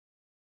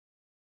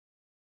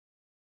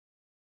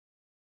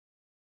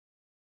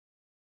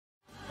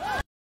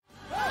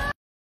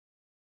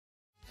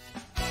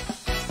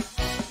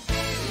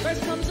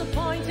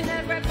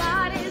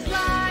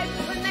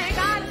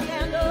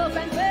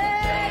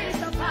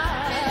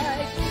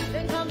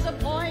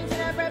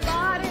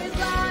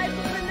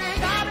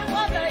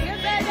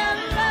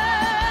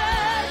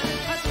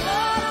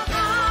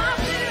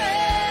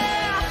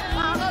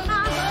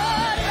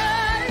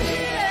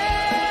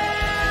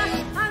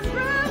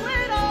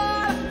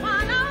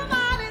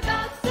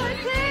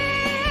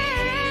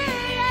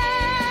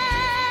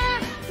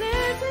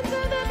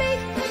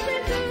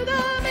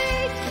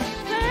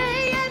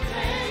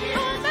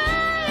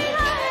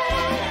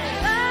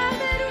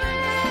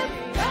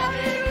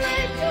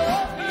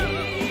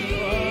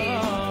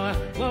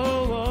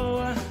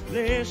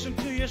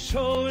your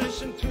soul,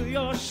 listen to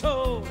your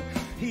soul.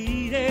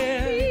 Heat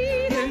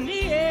it in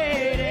the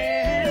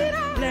air.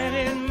 Let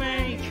it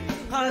make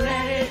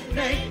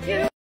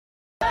you.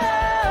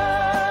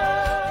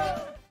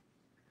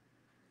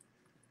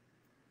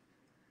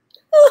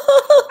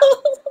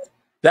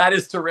 That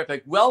is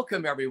terrific.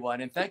 Welcome,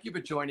 everyone, and thank you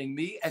for joining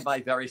me and my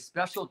very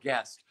special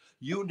guest.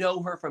 You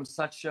know her from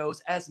such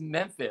shows as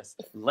Memphis,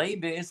 Les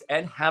Mis,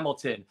 and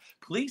Hamilton.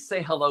 Please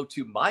say hello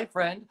to my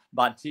friend,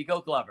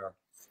 Montego Glover.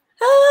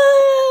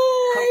 Hi.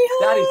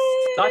 That is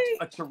such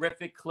a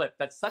terrific clip.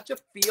 That's such a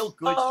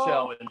feel-good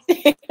show.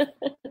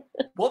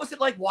 What was it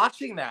like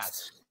watching that?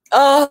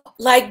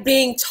 Like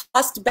being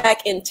tossed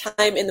back in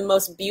time in the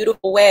most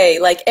beautiful way.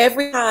 Like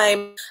every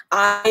time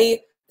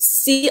I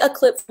see a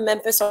clip from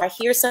Memphis or I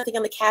hear something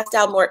on the cast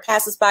album or it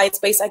passes by its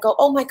face, I go,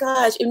 oh my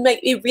gosh,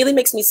 it really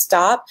makes me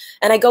stop.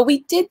 And I go, we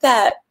did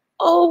that.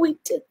 Oh, we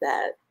did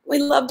that. We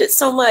loved it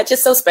so much.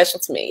 It's so special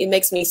to me. It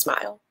makes me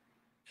smile.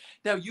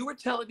 Now, you were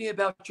telling me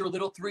about your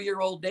little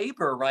 3-year-old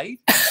neighbor, right?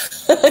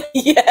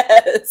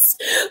 Yes.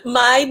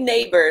 My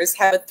neighbors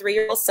have a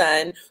 3-year-old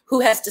son who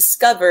has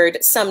discovered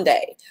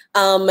someday.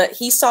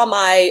 He saw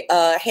my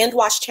hand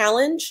wash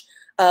challenge,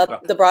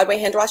 the Broadway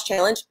hand wash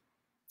challenge.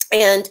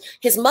 And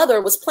his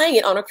mother was playing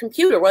it on her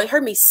computer. Well, he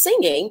heard me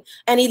singing,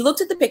 and he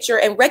looked at the picture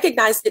and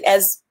recognized it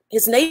as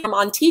his neighbor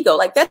Montego.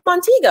 Like, that's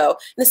Montego, and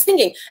the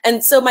singing.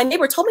 And so my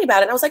neighbor told me about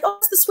it, and I was like, oh,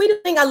 it's the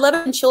sweetest thing. I love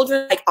it when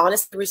children like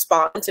honestly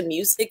respond to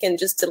music and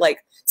just to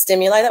like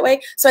stimulate that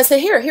way. So I said,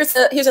 here's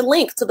a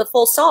link to the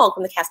full song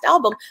from the cast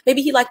album.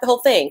 Maybe he liked the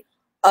whole thing.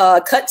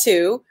 Cut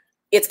to,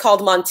 it's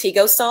called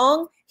Montego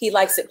Song. He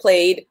likes it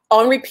played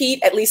on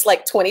repeat at least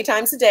like 20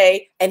 times a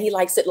day, and he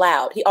likes it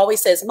loud. He always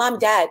says, Mom,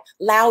 Dad,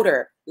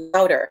 louder,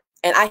 louder.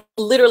 And I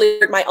literally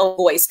heard my own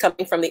voice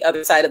coming from the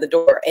other side of the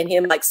door and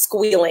him like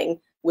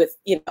squealing with,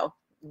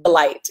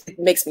 delight. It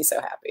makes me so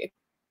happy.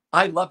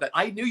 I love it.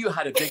 I knew you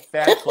had a big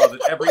fan club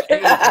at every age,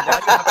 and now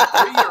you have a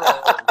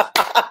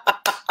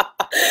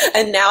 3-year-old.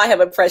 And now I have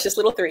a precious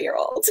little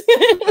 3-year-old.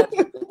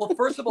 Well,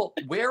 first of all,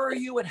 where are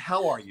you and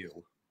how are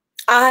you?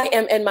 I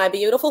am in my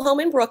beautiful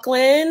home in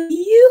Brooklyn.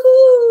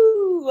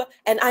 Yoo-hoo!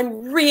 And I'm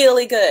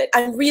really good.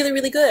 I'm really,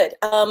 really good.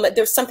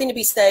 There's something to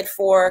be said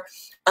for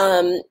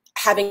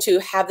having to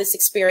have this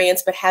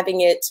experience, but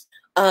having it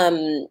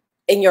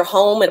in your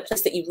home, in a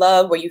place that you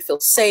love, where you feel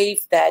safe,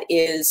 that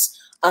is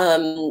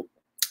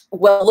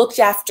well looked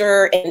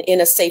after and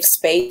in a safe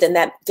space. And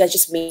that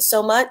just means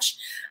so much.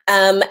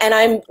 And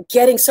I'm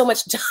getting so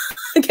much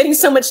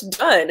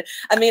done.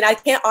 I mean, I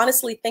can't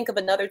honestly think of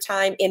another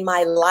time in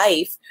my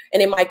life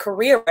and in my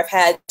career where I've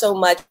had so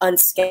much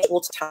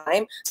unscheduled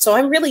time. So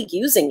I'm really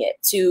using it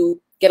to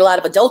get a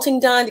lot of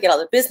adulting done, to get all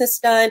the business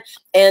done.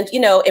 And,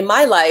 in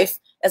my life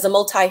as a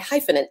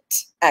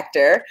multi-hyphenate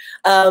actor,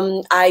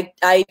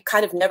 I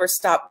kind of never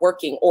stopped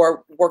working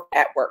or work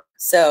at work.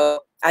 So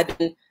I've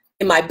been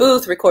in my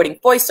booth recording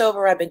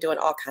voiceover. I've been doing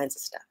all kinds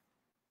of stuff.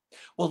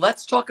 Well,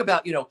 let's talk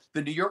about,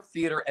 the New York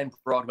Theater and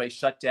Broadway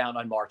shut down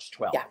on March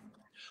 12th.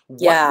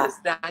 Yeah. What was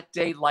that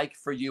day like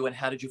for you, and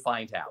how did you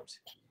find out?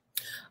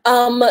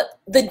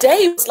 The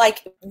day was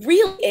like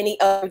really any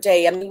other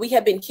day. I mean, we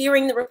have been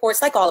hearing the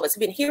reports, like all of us,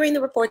 have been hearing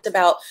the reports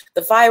about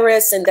the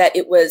virus and that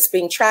it was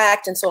being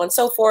tracked and so on and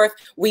so forth.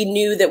 We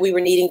knew that we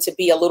were needing to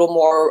be a little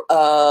more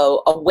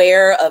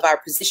aware of our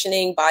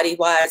positioning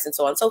body-wise and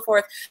so on and so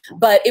forth.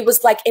 But it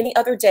was like any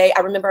other day.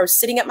 I remember I was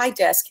sitting at my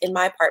desk in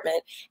my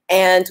apartment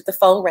and the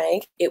phone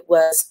rang. It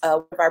was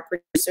one of our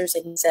producers,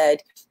 and he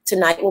said,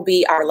 tonight will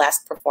be our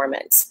last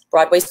performance.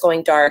 Broadway's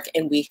going dark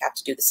and we have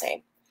to do the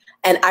same.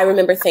 And I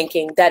remember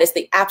thinking that is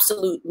the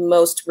absolute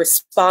most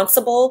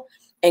responsible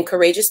and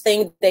courageous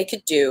thing they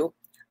could do.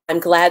 I'm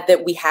glad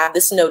that we have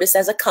this notice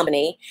as a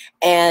company,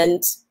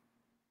 and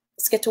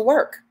let's get to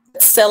work.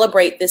 Let's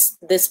celebrate this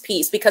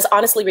piece, because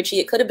honestly, Richie,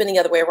 it could have been the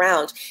other way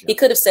around. He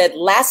could have said,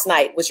 last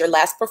night was your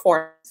last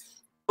performance.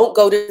 Don't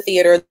go to the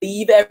theater,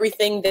 leave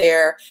everything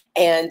there,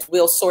 and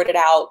we'll sort it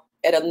out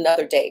at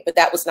another day. But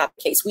that was not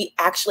the case. We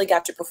actually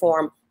got to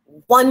perform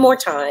one more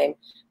time,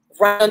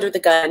 right under the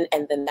gun,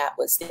 and then that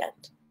was the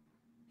end.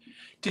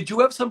 Did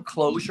you have some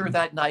closure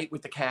that night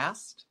with the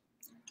cast?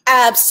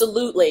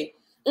 Absolutely.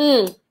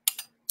 I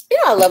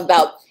love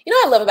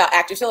about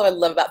actors, I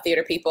love about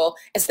theater people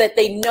is that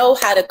they know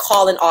how to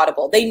call an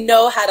audible. They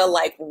know how to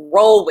like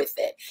roll with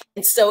it.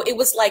 And so it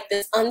was like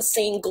this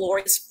unseen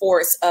glorious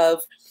force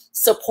of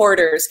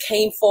supporters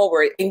came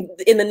forward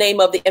in the name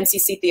of the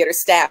MCC Theater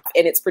staff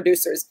and its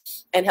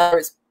producers and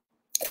helpers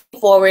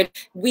forward.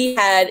 We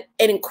had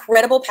an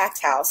incredible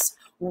packed house.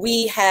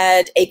 We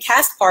had a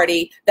cast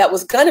party that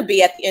was going to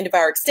be at the end of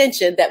our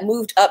extension that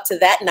moved up to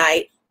that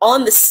night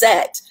on the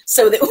set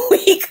so that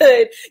we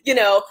could,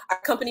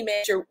 our company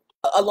manager,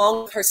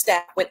 along with her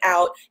staff, went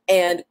out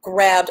and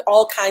grabbed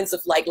all kinds of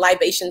like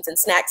libations and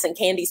snacks and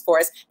candies for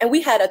us. And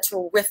we had a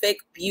terrific,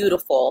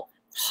 beautiful,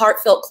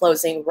 heartfelt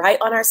closing right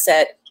on our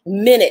set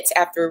minutes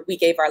after we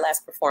gave our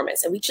last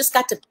performance. And we just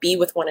got to be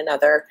with one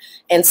another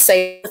and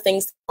say the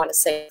things that you want to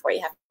say before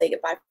you have to say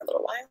goodbye for a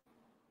little while.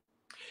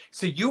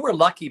 So you were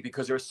lucky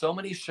because there are so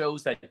many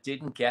shows that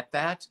didn't get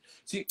that.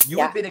 So you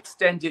Yeah. had been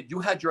extended.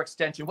 You had your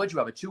extension. What did you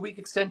have? A 2-week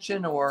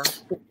extension or?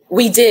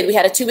 We did. We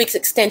had a 2 weeks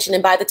extension.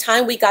 And by the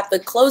time we got the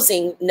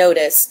closing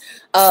notice,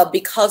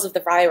 because of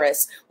the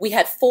virus, we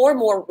had 4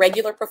 more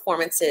regular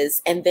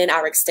performances and then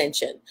our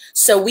extension.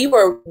 So we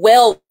were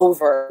well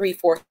over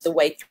 3/4 the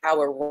way through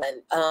our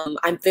run.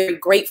 I'm very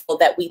grateful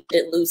that we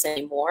didn't lose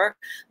any more,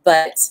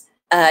 but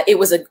it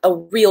was a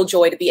real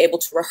joy to be able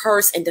to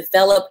rehearse and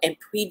develop and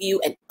preview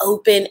and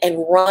open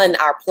and run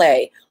our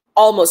play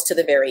almost to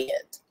the very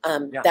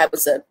end. Yeah. That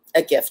was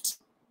a gift.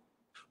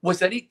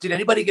 Did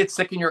anybody get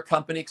sick in your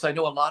company? Because I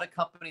know a lot of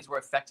companies were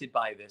affected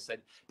by this,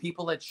 and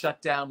people had shut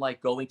down,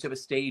 like going to the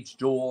stage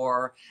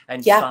door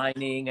and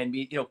signing, and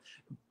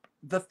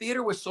the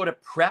theater was sort of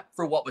prepped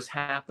for what was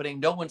happening.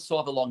 No one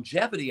saw the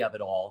longevity of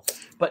it all.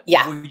 But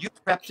were you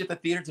prepped at the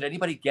theater? Did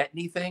anybody get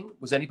anything?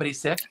 Was anybody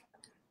sick?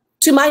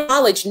 To my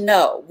knowledge,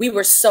 no. We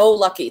were so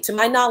lucky. To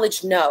my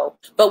knowledge, no.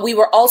 But we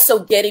were also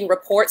getting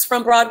reports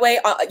from Broadway,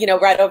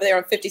 right over there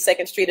on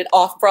 52nd Street and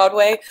off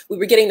Broadway. We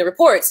were getting the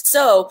reports.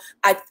 So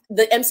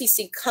the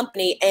MCC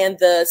company and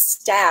the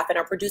staff and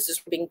our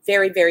producers were being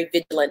very, very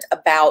vigilant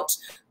about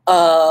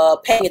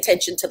paying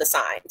attention to the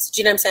signs. Do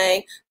you know what I'm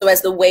saying? So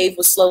as the wave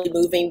was slowly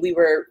moving, we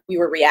were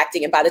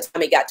reacting. And by the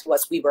time it got to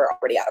us, we were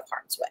already out of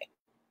harm's way.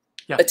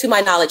 Yeah. But to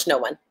my knowledge, no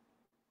one.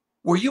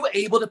 Were you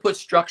able to put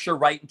structure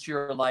right into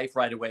your life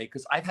right away?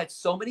 Because I've had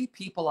so many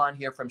people on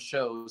here from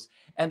shows.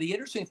 And the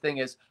interesting thing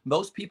is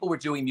most people were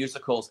doing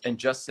musicals and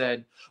just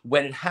said,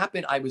 when it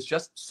happened, I was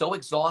just so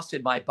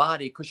exhausted, my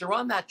body, because you're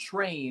on that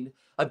train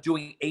of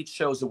doing 8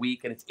 shows a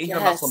week and it's in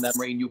your muscle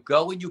memory and you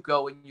go and you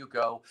go and you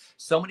go.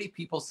 So many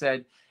people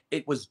said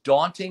it was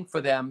daunting for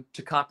them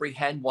to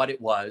comprehend what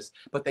it was,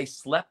 but they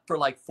slept for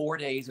like 4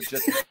 days of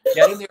just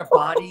getting their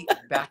body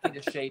back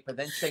into shape and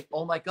then saying,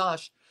 oh my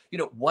gosh,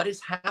 what has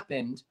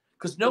happened?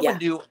 Because no one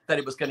knew that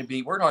it was going to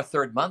be, we're in our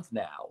 3rd month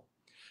now.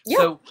 Yeah.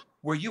 So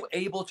were you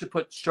able to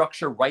put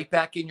structure right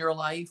back in your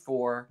life,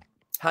 or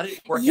how did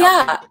it work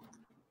out?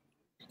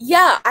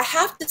 Yeah, I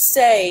have to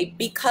say,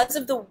 because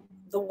of the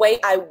way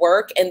I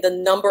work and the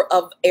number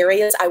of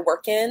areas I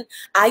work in,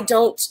 I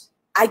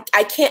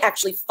can't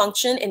actually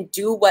function and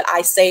do what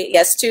I say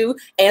yes to,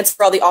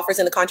 answer all the offers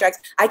and the contracts.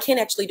 I can't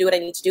actually do what I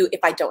need to do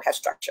if I don't have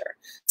structure.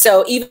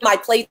 So even my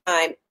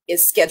playtime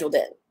is scheduled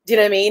in. Do you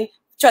know what I mean?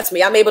 Trust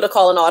me, I'm able to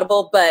call an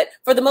audible, but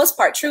for the most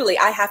part, truly,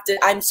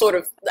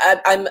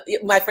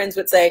 my friends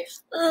would say,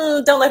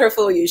 don't let her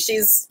fool you.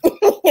 She's,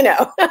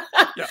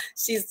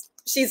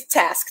 she's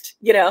tasked,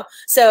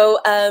 So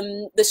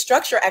the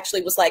structure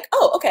actually was like,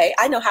 oh, okay,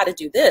 I know how to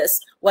do this.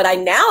 What I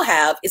now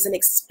have is an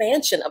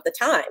expansion of the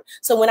time.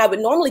 So when I would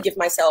normally give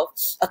myself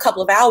a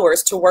couple of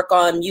hours to work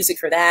on music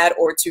for that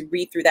or to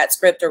read through that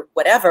script or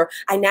whatever,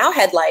 I now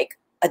had like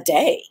a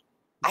day.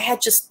 I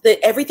had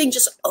everything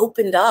just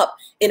opened up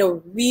in a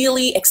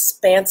really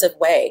expansive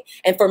way.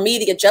 And for me,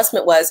 the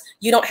adjustment was,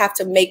 you don't have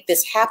to make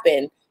this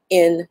happen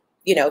in,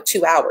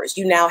 2 hours.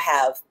 You now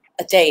have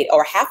a day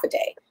or half a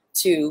day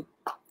to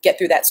get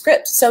through that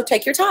script. So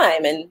take your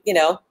time and,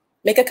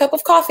 make a cup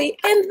of coffee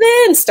and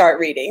then start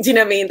reading. Do you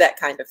know what I mean? That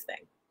kind of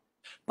thing.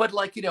 But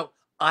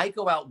I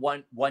go out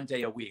one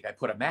day a week. I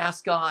put a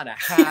mask on, a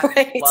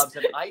hat, gloves,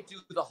 and I do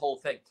the whole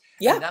thing.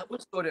 Yeah. And that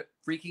was sort of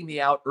freaking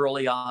me out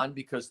early on,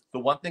 because the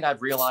one thing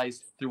I've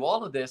realized through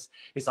all of this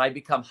is I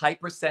become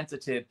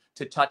hypersensitive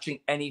to touching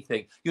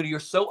anything. You're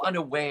so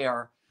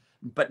unaware,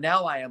 but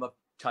now I am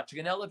touching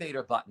an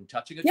elevator button,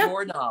 touching a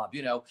doorknob,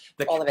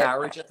 the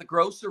carriage at the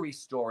grocery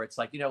store. It's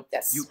like,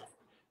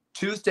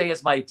 Tuesday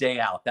is my day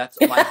out. That's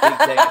my big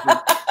day.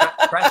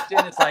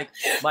 Preston is like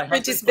my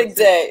Richie's big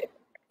day.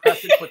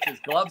 Preston puts his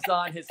gloves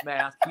on, his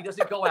mask. He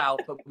doesn't go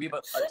out, but we have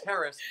a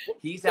terrace.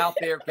 He's out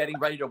there getting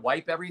ready to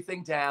wipe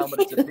everything down,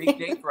 but it's a big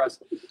day for us.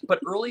 But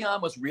early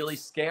on was really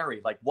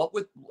scary.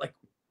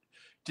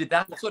 Did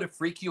that sort of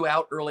freak you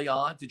out early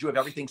on? Did you have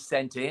everything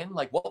sent in?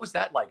 What was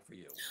that like for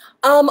you?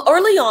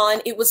 Early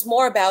on, it was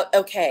more about,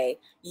 okay,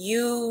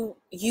 you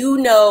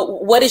know,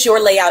 what is your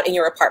layout in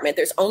your apartment?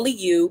 There's only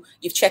you.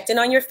 You've checked in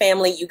on your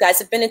family. You guys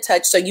have been in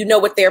touch, so you know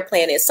what their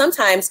plan is.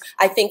 Sometimes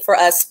I think for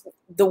us,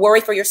 the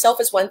worry for yourself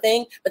is one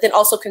thing, but then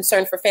also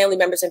concern for family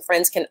members and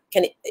friends can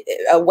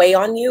weigh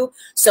on you.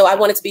 So I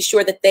wanted to be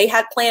sure that they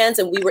had plans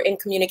and we were in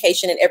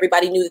communication and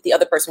everybody knew that the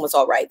other person was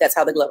all right. That's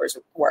how the Glovers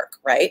work,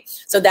 right?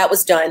 So that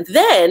was done.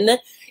 Then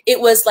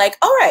it was like,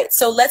 all right,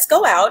 so let's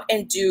go out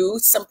and do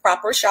some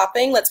proper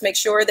shopping. Let's make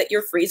sure that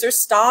your freezer's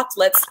stocked.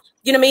 Let's,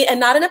 you know what I mean? And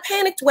not in a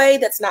panicked way.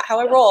 That's not how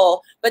I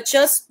roll, but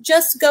just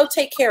go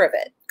take care of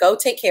it. Go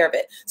take care of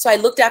it. So I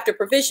looked after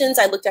provisions.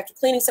 I looked after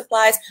cleaning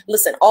supplies.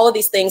 Listen, all of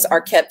these things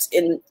are kept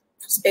in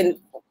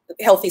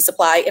healthy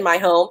supply in my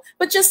home,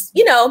 but just,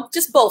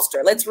 just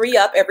bolster. Let's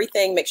re-up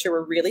everything, make sure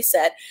we're really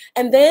set.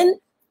 And then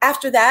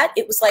after that,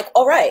 it was like,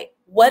 all right,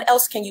 what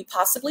else can you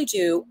possibly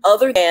do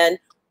other than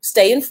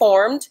stay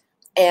informed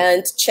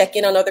and check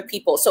in on other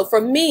people? So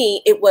for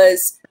me, it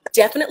was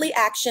definitely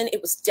action.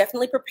 It was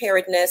definitely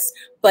preparedness,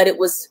 but it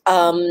was,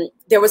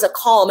 there was a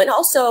calm. And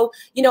also,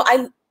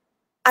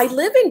 I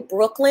live in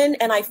Brooklyn,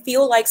 and I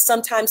feel like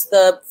sometimes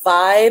the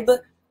vibe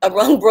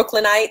around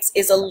Brooklynites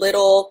is a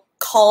little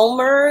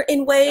calmer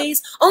in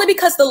ways, only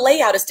because the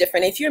layout is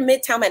different. If you're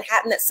Midtown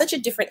Manhattan, that's such a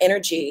different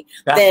energy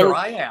That's than, where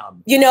I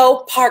am. you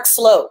know, Park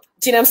Slope.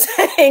 Do you know what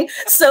I'm saying?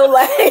 So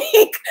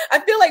like,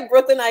 I feel like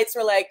Brooklynites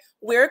were like,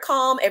 we're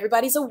calm,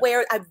 everybody's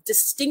aware. I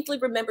distinctly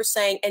remember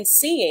saying and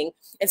seeing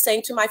and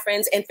saying to my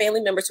friends and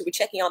family members who were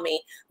checking on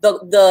me,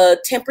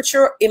 the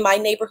temperature in my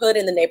neighborhood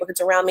and the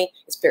neighborhoods around me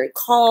is very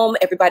calm.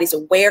 Everybody's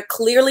aware,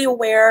 clearly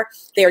aware.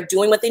 They're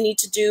doing what they need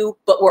to do,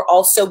 but we're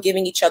also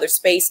giving each other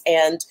space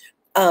and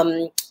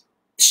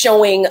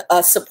showing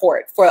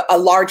support for a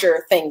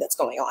larger thing that's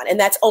going on. And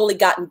that's only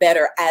gotten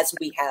better as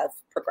we have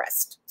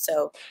progressed.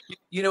 So,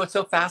 you know, it's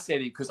so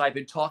fascinating because I've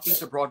been talking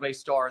to Broadway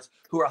stars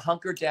who are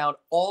hunkered down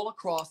all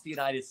across the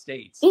United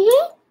States.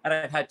 mm-hmm. And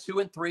I've had 2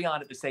 and 3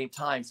 on at the same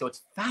time. So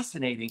it's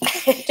fascinating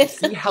to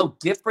see how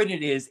different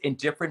it is in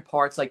different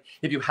parts. Like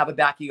if you have a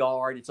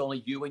backyard, it's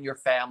only you and your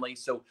family.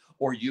 So,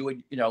 or you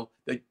and, you know,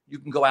 you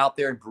can go out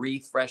there and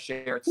breathe fresh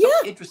air. It's so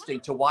interesting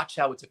to watch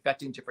how it's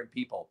affecting different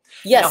people.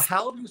 Yes. Now,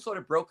 how have you sort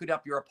of broken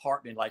up your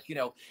apartment? Like, you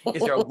know,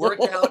 is there a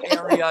workout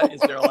area? Is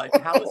there like,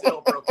 how is it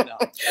all broken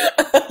up?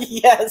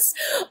 Yes.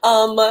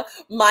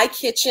 My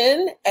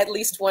kitchen, at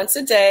least once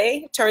a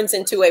day, turns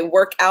into a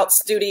workout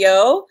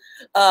studio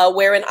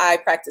wherein I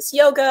practice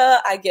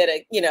yoga. I get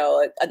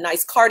a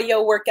nice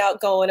cardio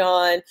workout going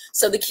on.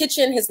 So the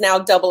kitchen is now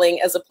doubling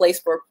as a place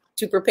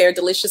to prepare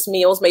delicious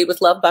meals made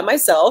with love by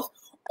myself,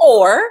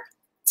 or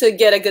to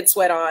get a good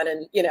sweat on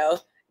and, you know,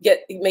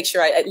 make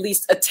sure I at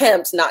least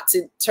attempt not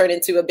to turn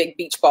into a big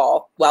beach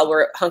ball while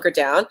we're hunkered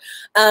down.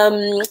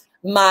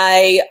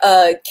 My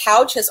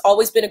couch has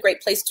always been a great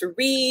place to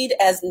read,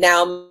 as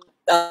now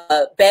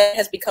bed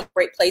has become a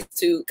great place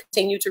to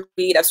continue to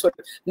read. I've sort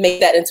of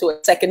made that into a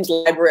second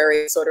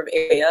library sort of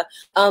area.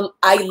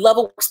 I love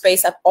a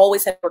workspace. I've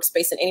always had a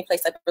workspace in any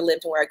place I've ever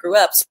lived and where I grew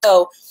up.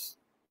 So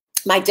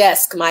my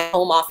desk, my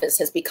home office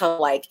has become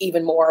like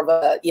even more of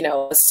a, you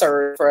know, a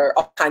serve for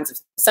all kinds of,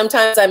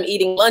 sometimes I'm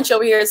eating lunch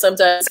over here,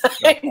 sometimes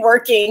I'm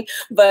working,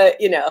 but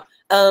you know,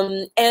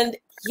 and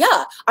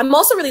yeah, I'm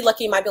also really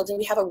lucky in my building.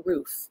 We have a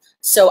roof.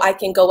 So I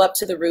can go up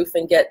to the roof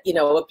and get, you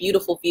know, a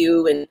beautiful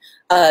view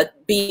and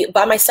be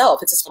by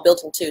myself. It's a small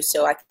building too,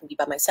 so I can be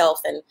by myself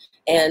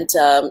and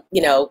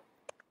you know,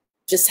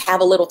 just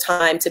have a little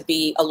time to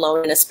be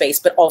alone in a space,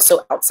 but also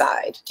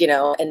outside, you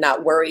know, and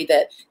not worry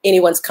that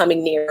anyone's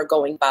coming near or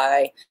going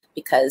by,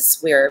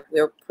 because we're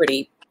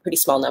pretty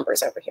small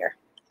numbers over here.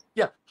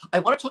 Yeah, I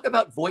want to talk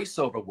about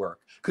voiceover work,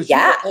 because you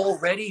were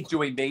already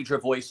doing major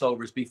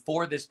voiceovers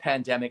before this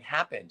pandemic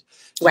happened.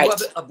 Do you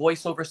have a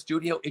voiceover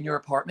studio in your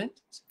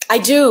apartment? I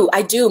do.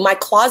 My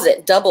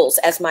closet doubles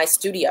as my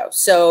studio.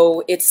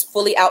 So it's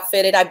fully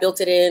outfitted. I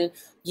built it in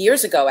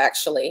years ago,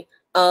 actually.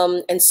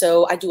 And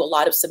so I do a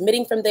lot of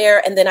submitting from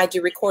there, and then I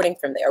do recording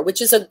from there,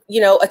 which is a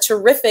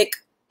terrific,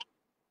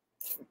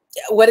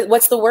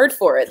 what's the word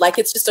for it? Like,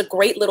 it's just a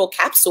great little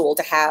capsule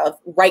to have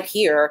right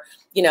here,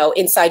 you know,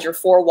 inside your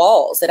 4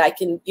 walls, that I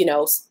can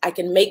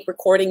make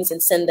recordings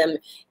and send them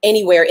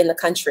anywhere in the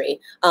country.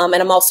 And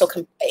I'm also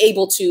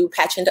able to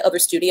patch into other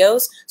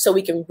studios, so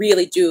we can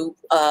really do,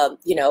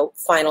 you know,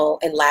 final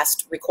and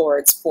last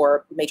records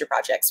for major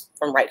projects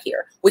from right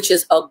here, which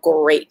is a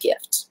great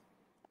gift.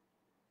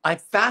 I'm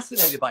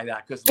fascinated by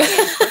that, because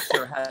Leslie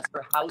Christer has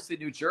her house in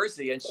New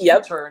Jersey, and she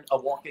turned a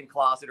walk-in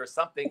closet or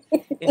something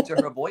into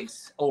her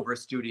voiceover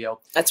studio.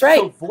 That's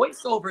right. So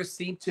voiceovers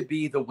seem to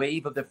be the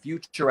wave of the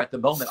future at the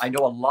moment. I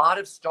know a lot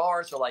of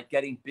stars are like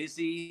getting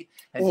busy,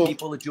 and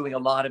people are doing a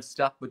lot of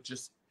stuff with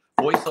just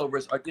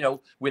voiceovers, you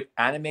know, with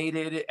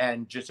animated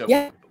and just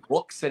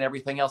books and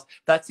everything else.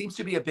 That seems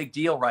to be a big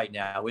deal right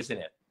now, isn't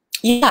it?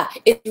 Yeah,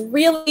 it's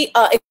really,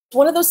 it's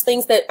one of those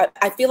things that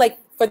I feel like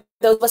for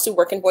those of us who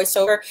work in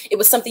voiceover, it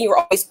was something you were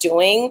always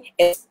doing.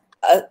 It's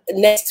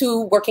next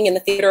to working in the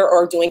theater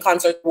or doing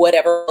concerts,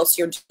 whatever else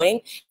you're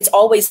doing, it's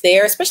always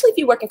there, especially if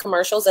you work in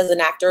commercials as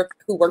an actor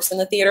who works in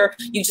the theater.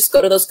 You just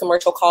go to those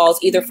commercial calls,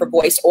 either for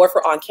voice or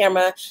for on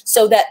camera,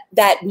 so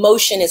that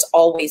motion is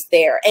always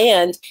there.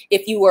 And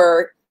if you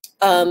were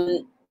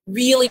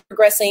really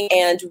progressing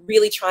and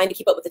really trying to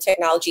keep up with the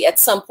technology, at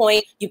some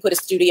point you put a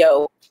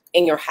studio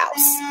in your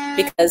house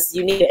because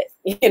you need it,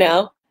 you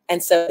know?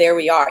 And so there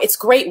we are. It's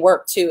great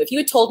work too. If you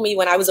had told me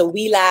when I was a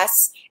wee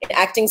lass in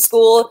acting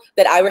school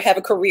that I would have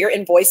a career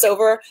in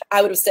voiceover,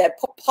 I would have said,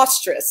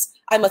 preposterous.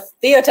 I'm a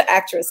theater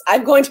actress.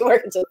 I'm going to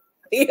work into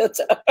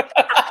theater.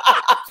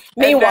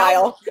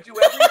 Meanwhile, you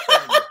do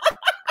everything.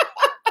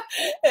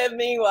 And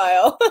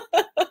meanwhile,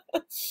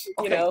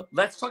 you know,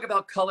 let's talk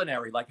about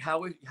culinary. Like,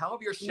 how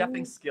have your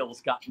chefing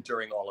skills gotten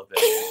during all of this?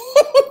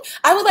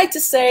 I would like to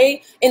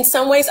say, in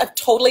some ways, I've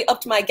totally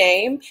upped my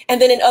game,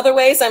 and then in other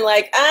ways, I'm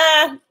like,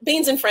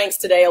 beans and franks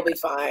today will be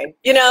fine.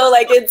 You know,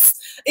 like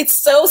it's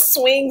so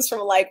swings from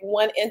like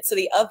one end to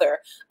the other.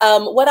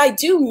 What I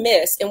do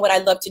miss and what I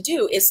love to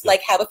do is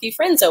like have a few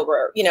friends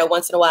over, you know,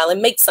 once in a while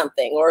and make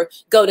something or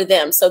go to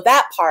them. So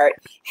that part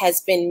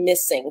has been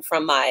missing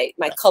from my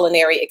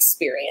culinary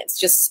experience.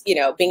 Just, you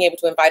know, being able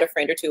to invite a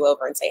friend or two over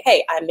over and say,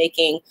 hey, I'm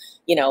making,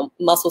 you know,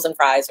 mussels and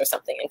fries or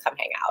something, and come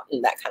hang out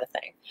and that kind of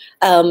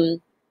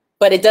thing.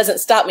 But it doesn't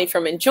stop me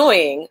from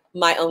enjoying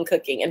my own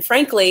cooking. And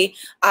frankly,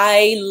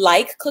 I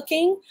like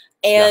cooking,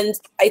 and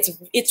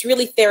it's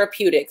really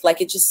therapeutic.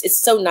 Like it's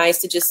so nice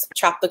to just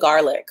chop the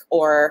garlic,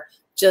 or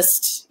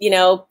just, you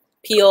know,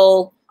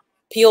 peel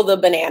the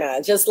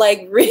banana, just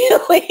like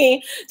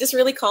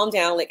really calm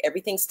down, like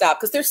everything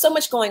stopped. Because there's so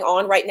much going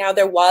on right now.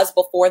 There was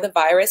before the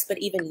virus, but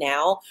even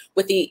now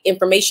with the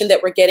information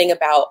that we're getting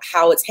about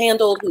how it's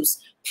handled, who's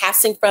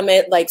passing from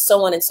it, like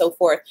so on and so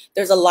forth,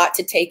 there's a lot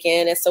to take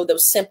in. And so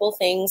those simple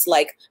things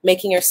like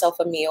making yourself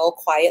a meal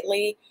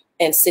quietly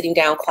and sitting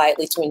down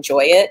quietly to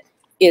enjoy it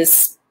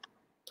is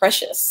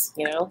precious,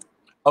 you know?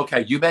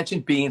 Okay, you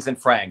mentioned beans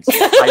and franks.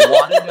 I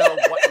want to know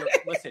what you're,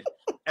 listen,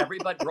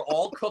 everybody, we're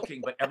all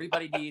cooking, but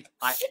everybody needs,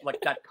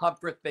 like that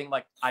comfort thing,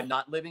 like I'm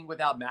not living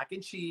without mac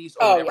and cheese,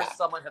 or whatever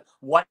someone has.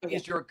 What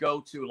is your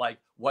go-to, like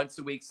once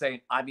a week saying,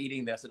 I'm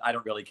eating this and I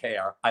don't really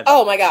care?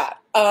 Oh my God.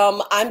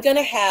 I'm going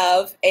to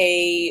have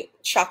a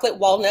chocolate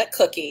walnut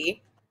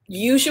cookie,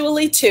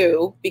 usually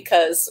two,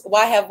 because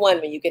why have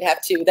one when you could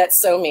have two? That's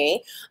so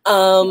me.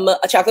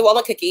 A chocolate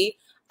walnut cookie.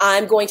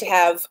 I'm going to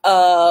have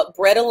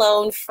bread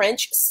alone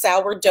French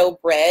sourdough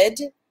bread,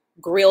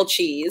 grilled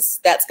cheese.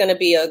 That's going to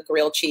be a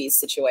grilled cheese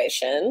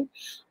situation.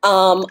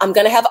 I'm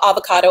going to have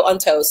avocado on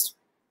toast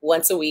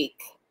once a week.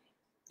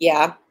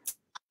 Yeah.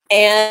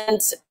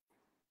 And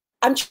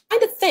I'm trying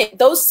to think.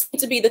 Those seem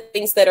to be the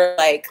things that are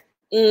like,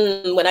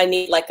 when I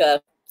need like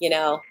a, you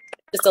know,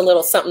 just a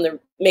little something to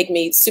make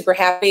me super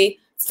happy.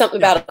 Something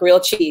about a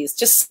grilled cheese,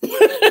 just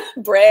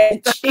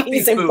bread,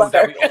 cheese, and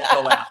butter. That we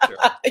all go after.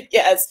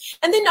 Yes.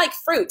 And then like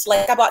fruits.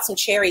 Like I bought some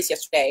cherries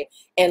yesterday,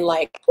 and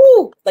like,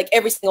 whoo, like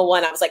every single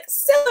one, I was like,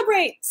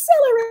 celebrate,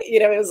 celebrate.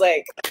 You know, it was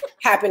like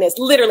happiness.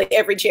 Literally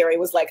every cherry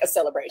was like a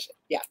celebration.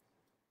 Yeah.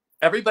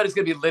 Everybody's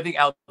going to be living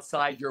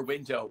outside your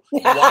window,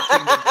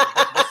 watching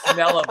the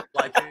smell of,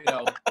 like, you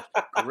know,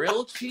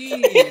 grilled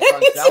cheese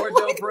on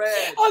sourdough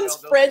bread. On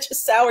French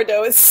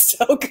sourdough is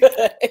so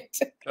good.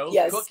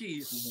 Those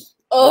cookies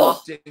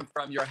wafting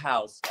from your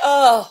house.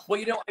 Oh. Well,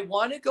 you know, I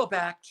want to go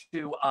back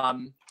to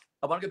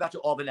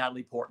all the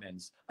Natalie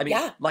Portmans. I mean,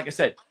 like I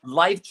said,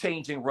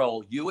 life-changing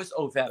role. You as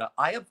Ovetta.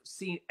 I have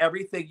seen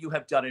everything you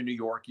have done in New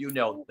York. You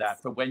know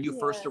that from when you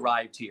first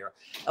arrived here.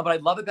 And what I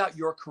love about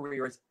your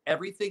career is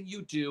everything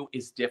you do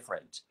is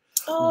different.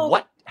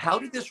 How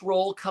did this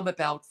role come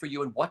about for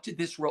you, and what did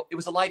this role? It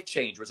was a life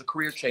changer, it was a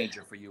career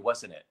changer for you,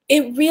 wasn't it?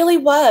 It really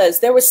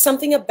was. There was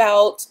something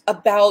about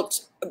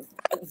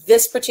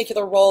this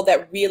particular role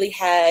that really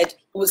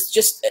was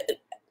just.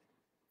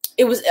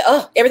 It was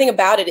everything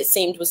about it. It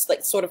seemed was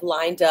like sort of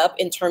lined up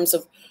in terms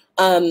of.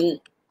 I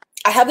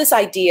have this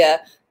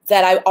idea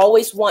that I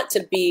always want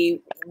to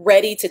be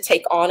ready to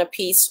take on a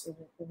piece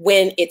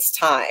when it's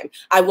time.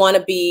 I want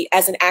to be,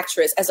 as an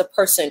actress, as a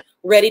person,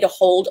 ready to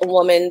hold a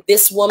woman,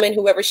 this woman,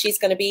 whoever she's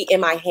going to be, in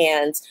my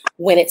hands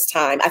when it's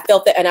time. I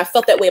felt that, and I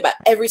felt that way about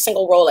every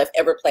single role I've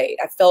ever played.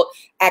 I felt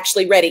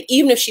actually ready,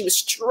 even if she was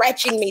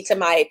stretching me to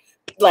my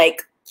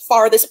like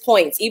farthest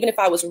points, even if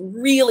I was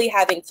really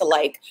having to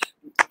like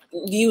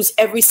use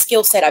every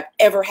skill set I've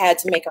ever had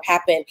to make her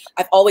happen.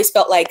 I've always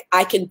felt like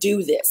I can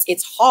do this.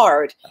 It's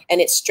hard and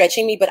it's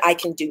stretching me, but I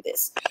can do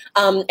this.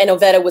 And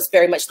Ovetta was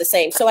very much the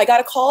same. So I got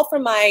a call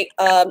from my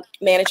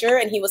manager,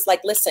 and he was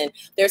like, listen,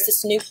 there's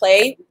this new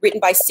play written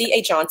by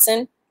C.A.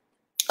 Johnson.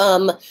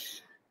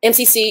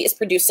 MCC is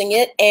producing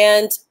it,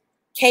 and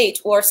Kate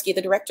Worski,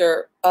 the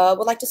director,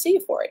 would like to see you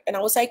for it. And I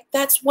was like,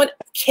 that's what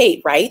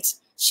Kate, right?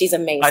 She's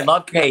amazing. I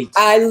love Kate.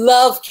 I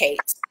love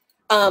Kate.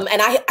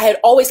 And I had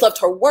always loved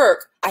her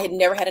work. I had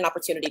never had an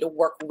opportunity to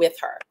work with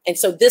her. And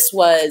so this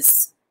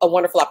was a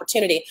wonderful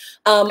opportunity.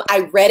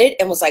 I read it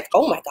and was like,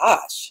 oh my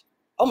gosh.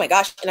 Oh my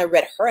gosh. And I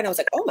read her and I was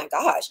like, oh my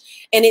gosh.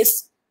 And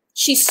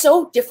she's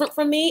so different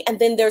from me. And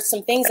then there's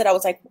some things that I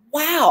was like,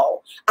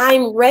 wow,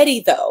 I'm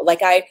ready though.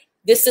 Like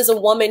this is a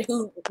woman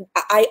who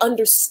I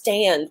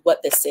understand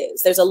what this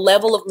is. There's a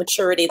level of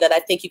maturity that I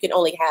think you can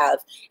only have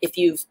if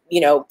you've,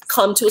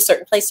 come to a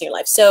certain place in your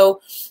life. So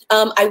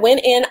I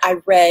went in, I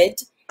read,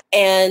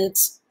 and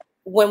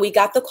when we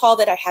got the call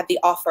that I had the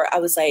offer, I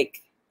was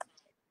like,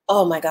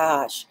 oh my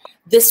gosh,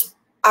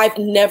 I've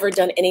never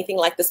done anything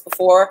like this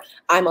before.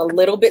 I'm a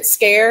little bit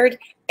scared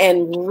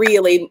and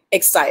really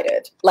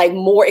excited, like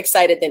more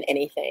excited than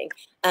anything.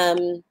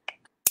 And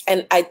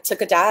I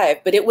took a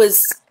dive, but it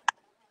was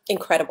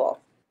incredible.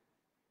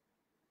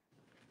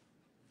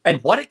 And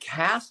what a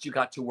cast you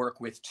got to work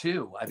with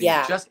too. I mean,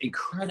 just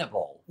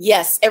incredible.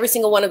 Yes, every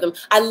single one of them.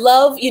 I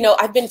love,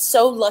 I've been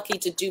so lucky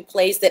to do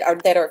plays that are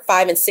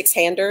 5- and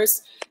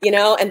 6-handers,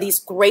 and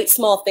these great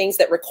small things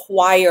that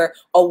require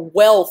a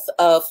wealth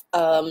of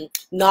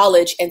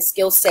knowledge and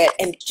skill set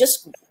and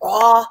just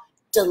raw,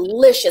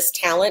 delicious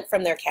talent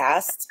from their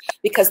casts,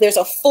 because there's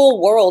a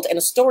full world and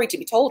a story to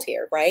be told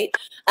here, right?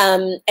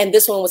 And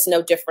this one was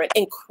no different.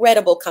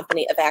 Incredible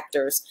company of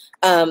actors.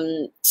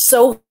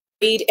 So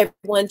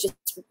everyone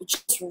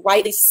just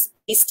rightly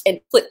spaced and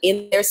put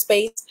in their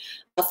space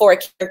for a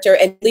character,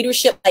 and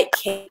leadership like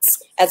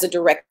Kate's as a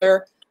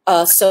director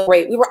so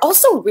great. We were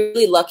also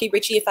really lucky,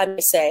 Richie, if I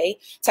may say,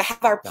 to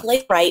have our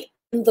playwright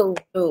in the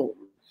room.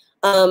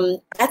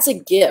 That's a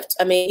gift.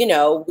 I mean, you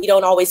know, we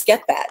don't always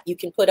get that. You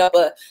can put up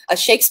a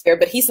Shakespeare,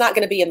 but he's not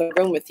going to be in the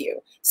room with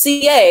you.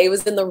 CA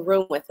was in the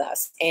room with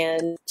us,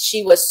 and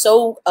she was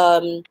so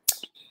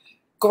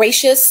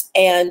gracious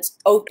and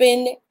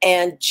open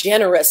and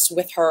generous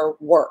with her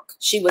work.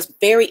 She was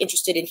very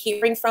interested in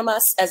hearing from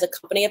us as a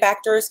company of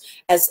actors,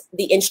 as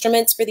the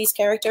instruments for these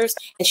characters,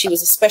 and she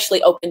was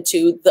especially open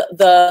to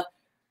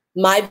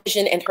my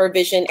vision and her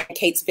vision and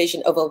Kate's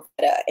vision of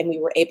Ovetta, and we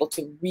were able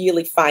to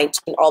really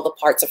fine-tune all the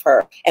parts of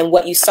her. And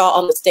what you saw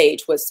on the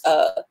stage was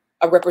a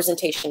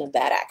representation of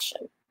that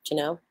action, you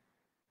know?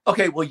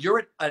 Okay, well,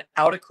 you're an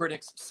Out of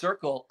Critics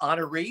Circle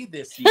honoree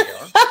this year.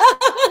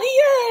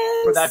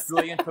 Yes. For that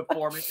brilliant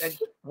performance. And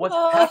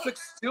Patrick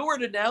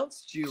Stewart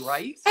announced you,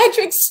 right?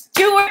 Patrick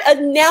Stewart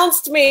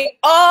announced me.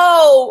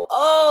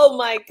 Oh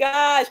my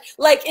gosh.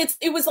 Like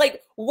it was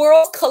like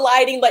worlds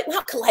colliding, like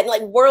not colliding,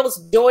 like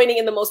worlds joining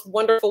in the most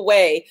wonderful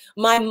way.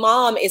 My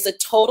mom is a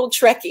total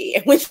Trekkie.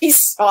 And when she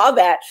saw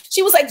that,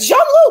 she was like,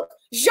 Jean-Luc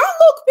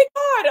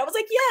Picard. I was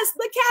like, yes,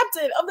 the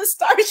captain of the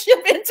Starship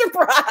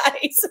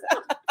Enterprise.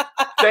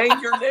 Saying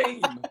your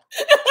name.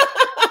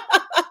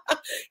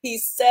 He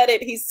said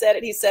it.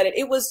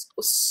 It was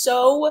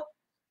so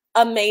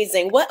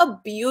amazing. What a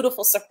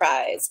beautiful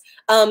surprise.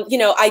 You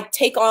know, I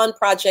take on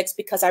projects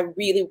because I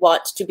really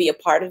want to be a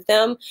part of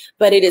them,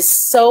 but it is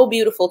so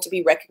beautiful to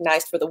be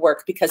recognized for the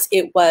work because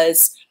it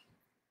was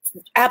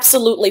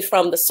absolutely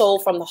from the soul,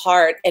 from the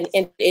heart, and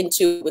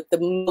into with the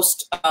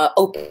most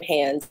open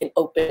hands and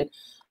open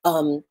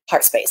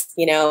heart space,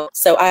 you know?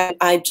 So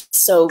I'm just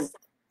so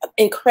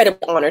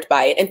incredibly honored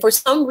by it. And for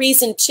some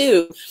reason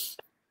too,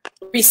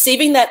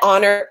 receiving that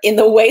honor in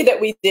the way that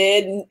we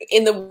did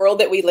in the world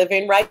that we live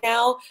in right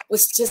now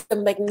was just a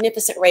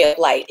magnificent ray of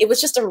light. It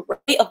was just a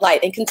ray of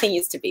light and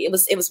continues to be. It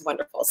was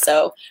wonderful.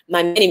 So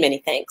my many, many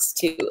thanks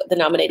to the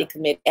nominating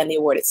committee and the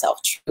award itself,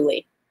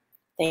 truly.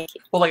 Thank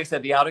you. Well, like I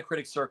said, the Out of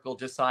Critics Circle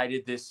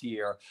decided this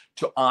year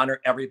to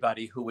honor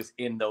everybody who was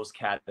in those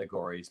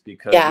categories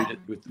because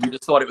we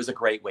just thought it was a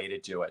great way to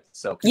do it.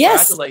 So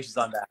congratulations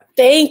on that.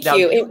 Thank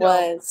you. It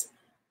was.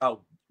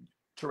 Oh,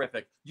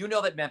 terrific. You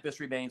know that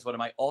Memphis remains one of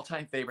my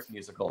all-time favorite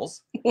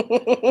musicals.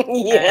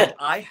 Yeah. And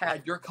I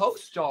had your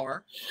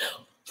co-star,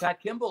 Chad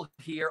Kimball,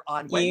 here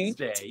on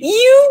Wednesday.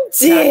 You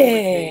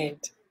did.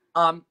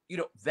 You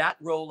know, that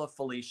role of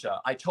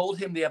Felicia, I told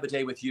him the other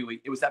day with you,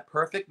 it was that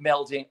perfect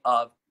melding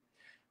of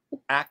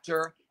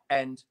actor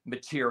and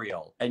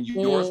material. And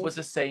yours was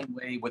the same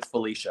way with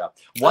Felicia.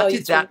 What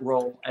did that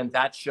role and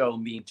that show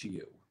mean to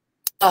you?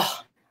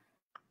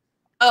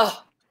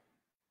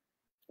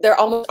 There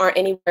almost aren't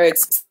any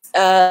words.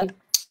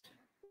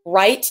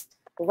 Right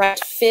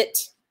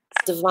fit,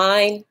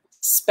 divine,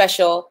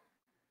 special,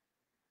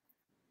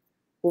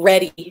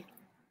 ready,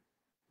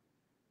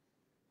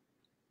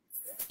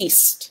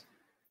 feast,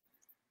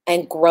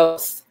 and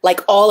growth,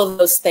 like all of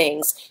those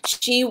things.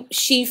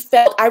 She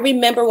felt, I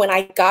remember when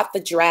I got the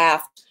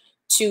draft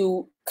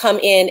to come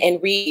in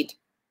and read,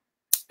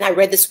 and I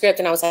read the script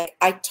and I was like,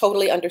 I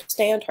totally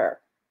understand her.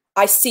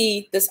 I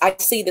see this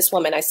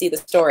woman, I see the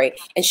story,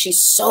 and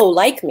she's so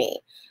like me.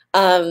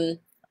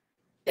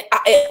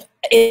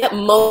 In that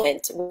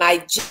moment, when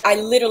I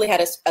literally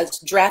had a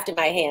draft in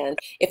my hand,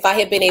 if I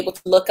had been able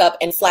to look up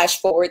and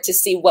flash forward to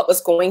see what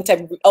was going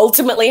to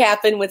ultimately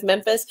happen with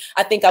Memphis,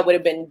 I think I would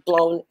have been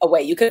blown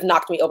away. You could have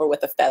knocked me over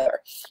with a feather.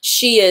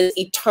 She is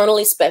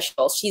eternally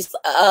special. She's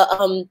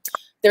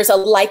there's a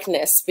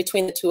likeness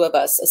between the two of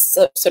us,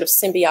 a sort of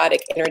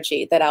symbiotic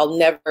energy that I'll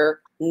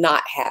never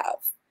not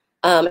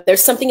have.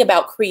 There's something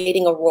about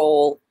creating a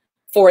role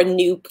for a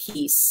new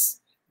piece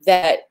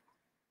that,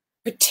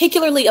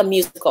 particularly a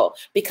musical,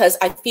 because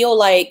I feel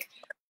like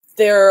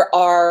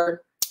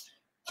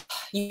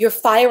you're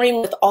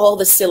firing with all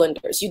the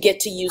cylinders. You get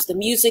to use the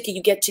music,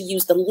 you get to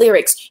use the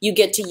lyrics, you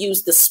get to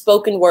use the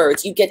spoken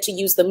words, you get to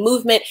use the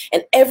movement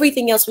and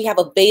everything else we have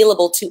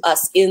available to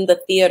us in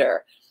the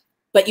theater.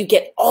 But you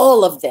get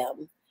all of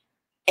them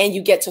and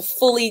you get to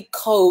fully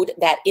code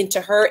that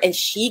into her and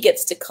she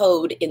gets to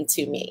code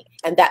into me.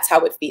 And that's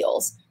how it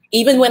feels.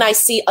 Even when I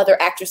see other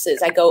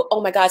actresses, I go,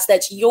 oh my gosh,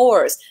 that's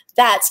yours.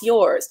 That's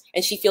yours.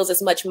 And she feels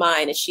as much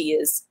mine as she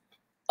is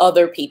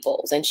other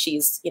people's. And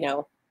she's, you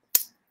know,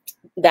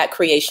 that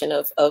creation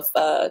of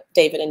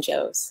David and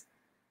Joe's.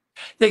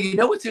 Yeah, you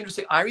know what's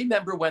interesting? I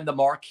remember when the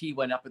marquee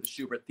went up at the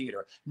Schubert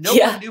Theater. No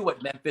one knew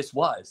what Memphis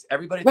was.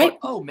 Everybody thought,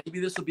 oh, maybe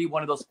this will be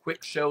one of those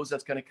quick shows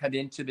that's going to come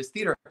into this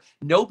theater.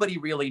 Nobody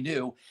really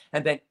knew.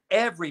 And then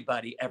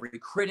everybody, every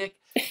critic,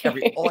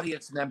 every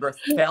audience member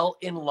fell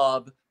in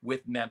love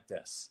with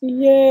Memphis.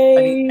 Yay.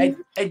 I mean,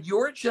 and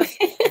you're just,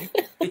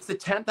 it's the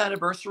 10th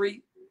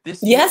anniversary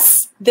this year?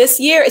 Yes, this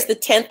year is the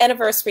 10th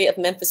anniversary of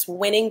Memphis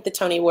winning the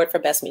Tony Award for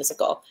Best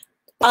Musical.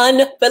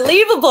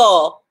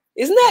 Unbelievable.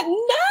 Isn't that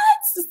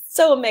nuts? It's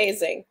so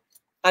amazing.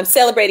 I'm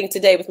celebrating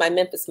today with my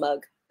Memphis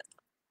mug.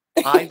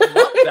 I love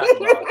that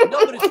mug.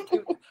 No,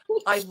 but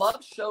I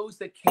love shows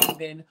that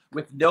came in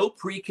with no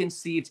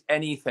preconceived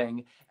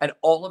anything, and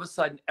all of a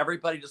sudden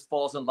everybody just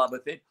falls in love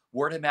with it.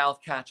 Word of mouth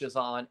catches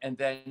on, and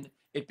then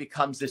it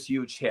becomes this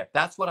huge hit.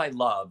 That's what I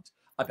loved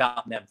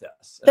about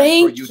Memphis. And I'm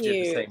sure you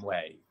did the same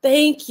way.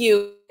 Thank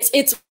you.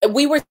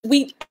 We at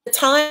the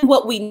time,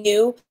 what we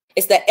knew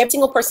is that every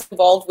single person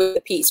involved with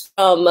the piece,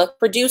 from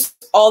producers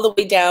all the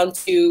way down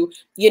to,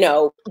 you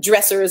know,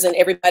 dressers and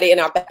everybody in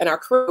our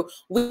crew,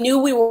 we knew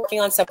we were working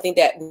on something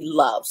that we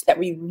loved, that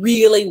we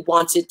really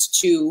wanted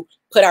to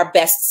put our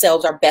best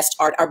selves, our best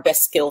art, our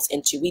best skills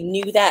into. We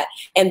knew that,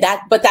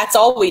 but that's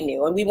all we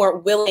knew, and we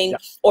weren't willing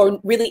or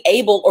really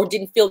able or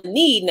didn't feel the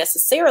need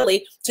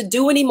necessarily to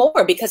do any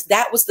more, because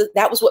that was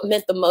what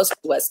meant the most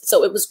to us.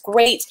 So it was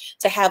great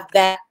to have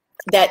that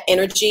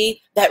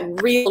energy, that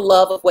real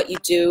love of what you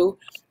do,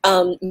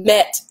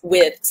 met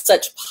with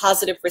such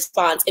positive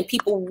response, and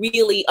people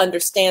really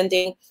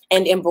understanding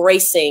and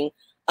embracing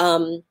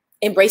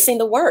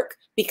the work,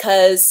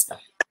 because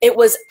it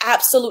was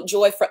absolute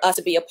joy for us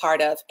to be a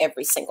part of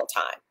every single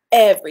time.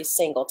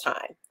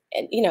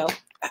 And you know,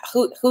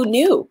 who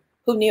knew?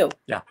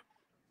 Yeah.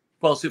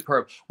 Well,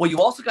 superb. Well, you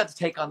also got to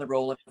take on the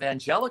role of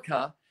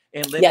Angelica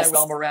in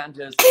Lin-Manuel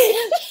Miranda's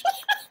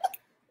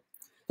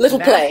little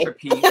play. Little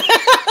play.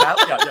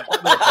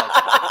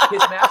 His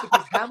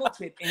masterpiece,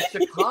 Hamilton, in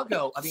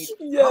Chicago. I mean,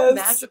 how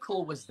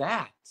magical was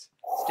that,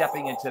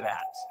 stepping into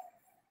that?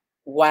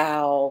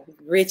 Wow,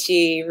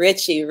 Richie.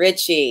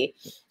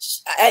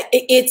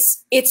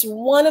 It's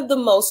one of the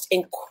most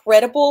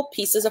incredible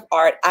pieces of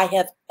art I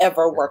have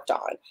ever worked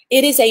on.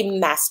 It is a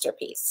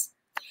masterpiece.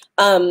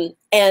 And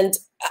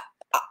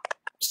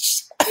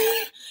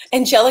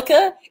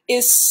Angelica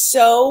is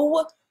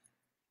so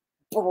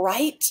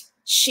bright.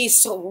 She's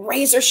so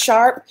razor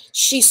sharp.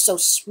 She's so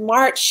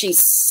smart. She's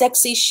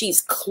sexy.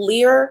 She's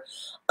clear.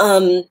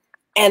 And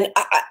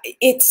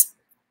it's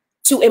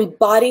to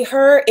embody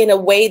her in a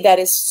way that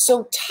is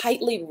so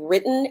tightly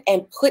written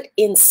and put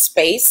in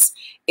space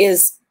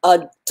is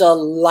a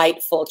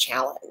delightful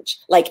challenge,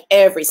 like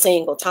every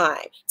single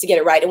time to get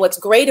it right. And what's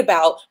great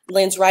about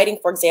Lynn's writing,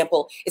 for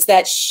example, is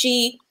that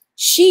she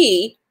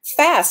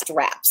fast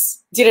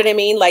raps. Do you know what I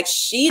mean? Like,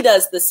 she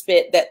does the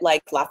spit that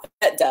like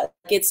Lafayette does.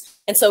 It's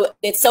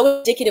so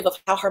indicative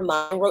of how her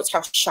mind works,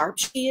 how sharp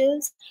she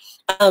is.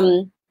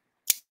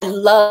 I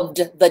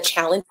loved the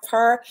challenge of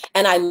her,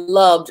 and I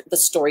loved the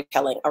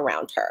storytelling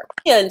around her.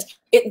 And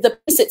the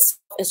piece itself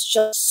is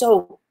just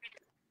so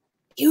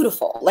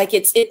beautiful. Like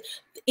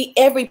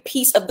every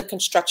piece of the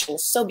construction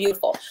is so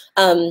beautiful.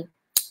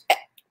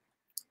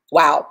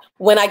 Wow.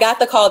 When I got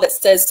the call that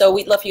says, "So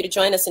we'd love for you to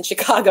join us in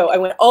Chicago," I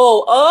went,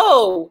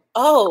 oh,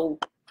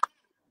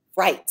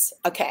 right.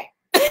 Okay.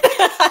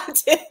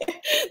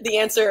 The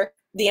answer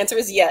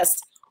is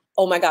yes.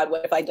 Oh my God,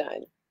 what have I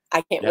done?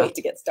 I can't wait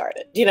to get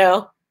started, you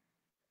know?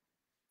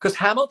 Because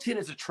Hamilton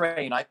is a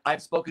train.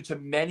 I've spoken to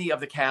many of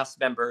the cast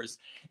members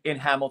in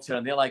Hamilton,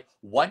 and they're like,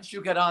 once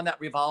you get on that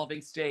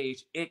revolving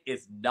stage, it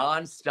is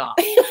nonstop.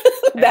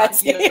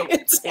 That's it.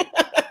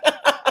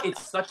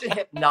 It's such a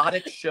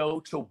hypnotic show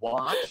to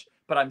watch,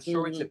 but I'm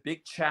sure it's a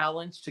big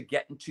challenge to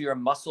get into your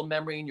muscle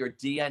memory and your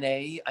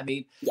DNA. I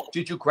mean,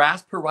 did you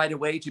grasp her right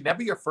away? Do you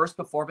remember your first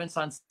performance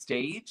on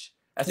stage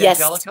as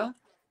Angelica?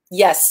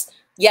 Yes.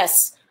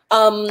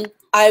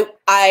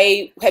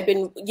 I had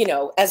been, you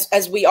know,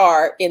 as we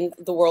are in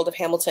the world of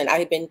Hamilton, I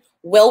had been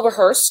well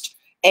rehearsed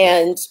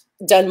and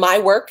done my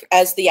work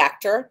as the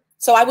actor.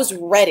 So I was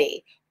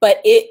ready,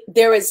 but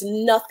there is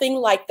nothing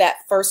like that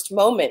first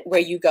moment where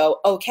you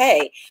go,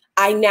 okay,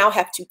 I now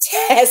have to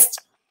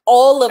test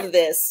all of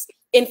this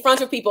in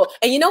front of people.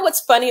 And you know what's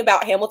funny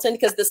about Hamilton?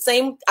 Because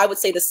I would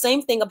say the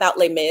same thing about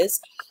Les Mis,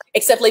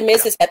 except Les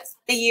Mis has had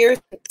 3 years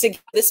to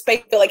get this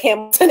space. I feel like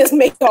Hamilton has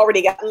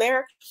already gotten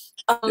there.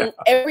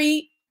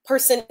 Every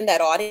person in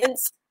that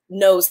audience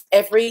knows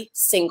every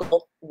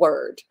single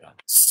word.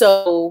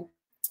 So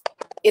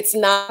it's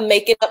not a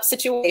make it up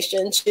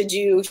situation should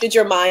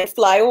your mind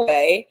fly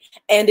away.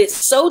 And it's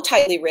so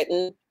tightly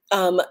written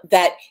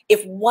that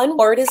if one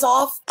word is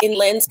off in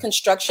Lynn's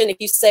construction, if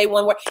you say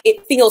one word,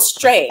 it feels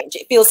strange.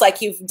 It feels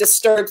like you've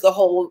disturbed the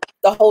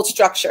whole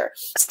structure.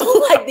 So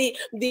like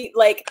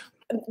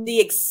the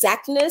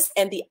exactness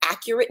and the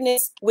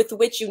accurateness with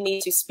which you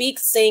need to speak,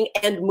 sing,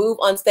 and move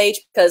on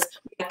stage, because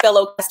my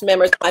fellow cast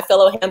members, my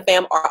fellow Ham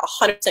Fam are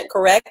 100%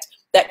 correct.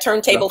 That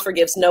turntable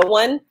forgives no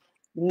one.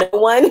 No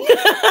one.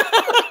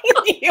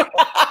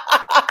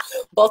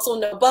 Bustle,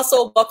 no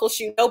bustle. Buckle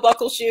shoe, no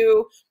buckle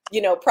shoe.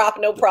 You know, prop,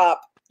 no prop.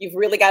 You've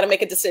really got to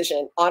make a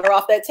decision on or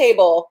off that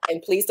table,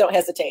 and please don't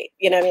hesitate.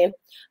 You know what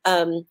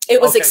I mean?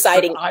 It was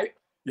exciting.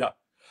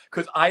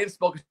 Because I have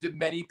spoken to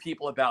many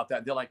people about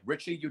that. They're like,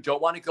 Richie, you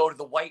don't want to go to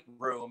the White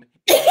Room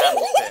in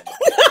Hamilton.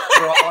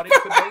 For our audience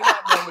who may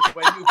not know, it's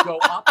when you go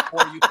up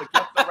or you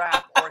forget the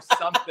rap or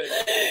something.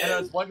 And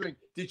I was wondering,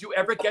 did you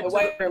ever get to the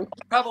White Room?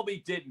 Probably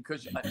didn't,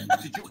 because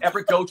did you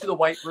ever go to the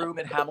White Room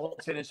in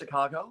Hamilton in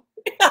Chicago?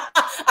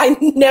 I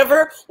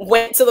never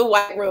went to the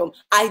White Room.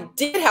 I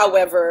did,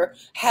 however,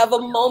 have a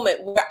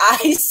moment where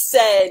I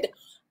said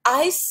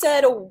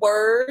a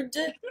word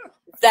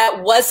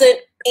that wasn't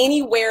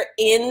anywhere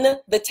in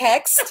the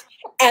text.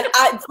 And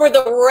for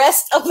the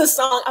rest of the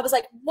song, I was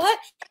like, what?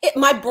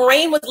 My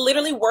brain was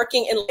literally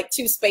working in like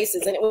 2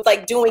 spaces, and it was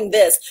like doing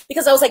this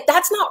because I was like,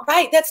 that's not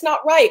right. That's not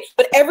right.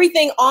 But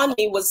everything on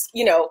me was,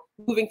 you know,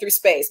 moving through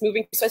space.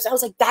 I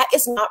was like, that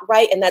is not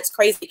right. And that's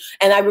crazy.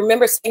 And I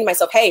remember saying to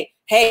myself, hey,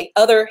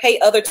 other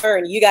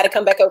turn, you got to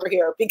come back over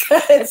here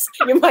because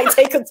you might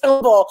take a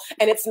tumble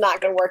and it's not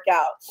going to work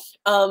out.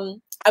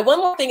 One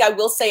more thing I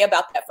will say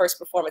about that first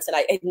performance, and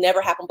it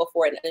never happened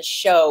before in a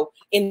show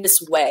in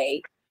this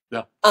way.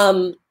 Yeah.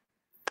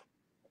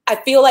 I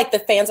feel like the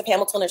fans of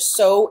Hamilton are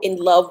so in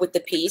love with the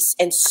piece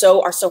and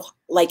are so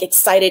like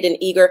excited and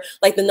eager.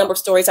 Like the number of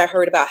stories I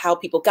heard about how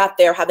people got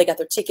there, how they got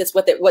their tickets,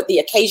 what the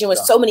occasion was.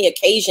 Yeah. So many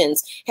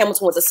occasions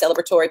Hamilton was a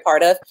celebratory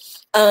part of.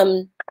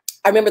 I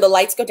remember the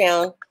lights go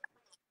down,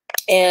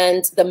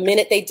 and the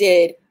minute they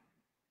did,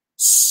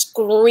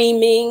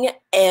 screaming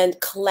and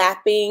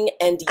clapping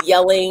and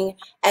yelling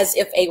as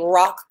if a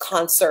rock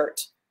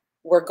concert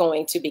were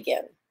going to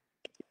begin.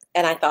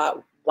 And I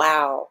thought,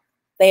 wow,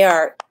 they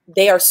are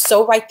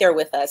so right there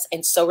with us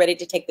and so ready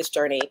to take this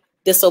journey.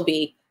 This will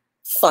be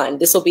fun.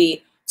 This will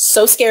be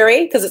so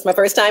scary because it's my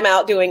first time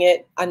out doing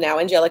it. I'm now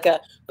Angelica,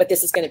 but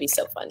this is going to be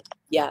so fun.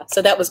 Yeah.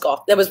 So that was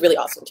golf. That was really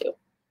awesome too.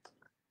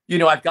 You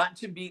know, I've gotten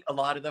to meet a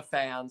lot of the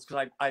fans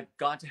because I've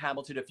gone to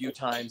Hamilton a few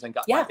times and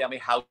got my family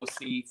house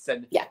seats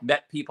and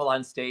met people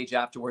on stage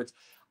afterwards.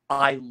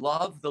 I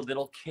love the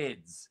little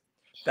kids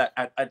that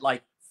at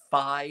like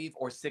 5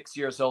 or 6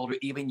 years old or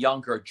even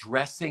younger,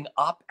 dressing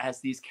up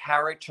as these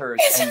characters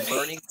and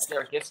learning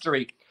their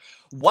history.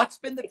 What's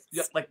been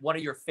like one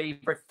of your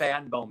favorite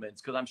fan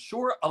moments? Because I'm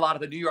sure a lot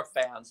of the New York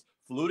fans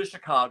flew to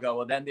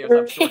Chicago, and then there's,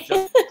 I'm sure,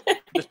 just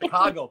the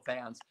Chicago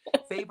fans.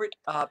 Favorite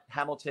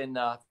Hamilton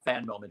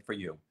fan moment for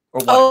you? Or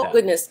oh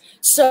goodness!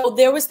 So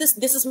there was this.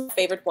 This is my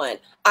favorite one.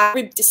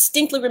 I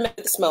distinctly remember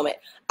this moment.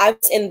 I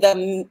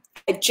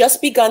had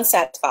just begun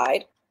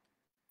Satisfied,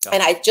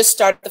 and I just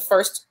started the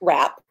first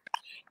rap.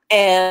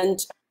 And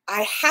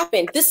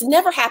this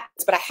never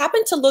happens, but I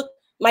happened to look,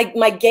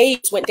 my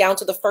gaze went down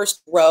to the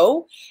first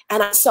row,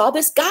 and I saw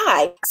this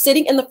guy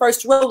sitting in the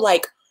first row,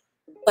 like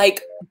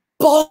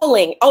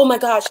bawling. Oh my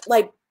gosh,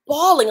 like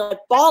bawling.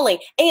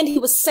 And he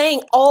was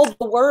saying all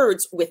the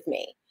words with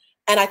me.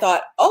 And I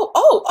thought,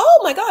 oh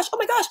my gosh.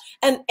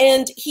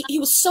 And he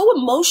was so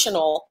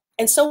emotional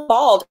and so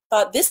bawled. I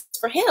thought, this is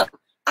for him.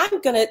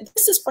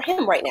 This is for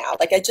him right now.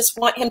 Like, I just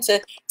want him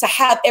to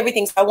have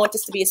everything. So I want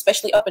this to be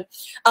especially open.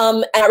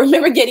 And I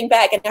remember getting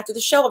back, and after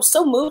the show, I'm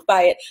so moved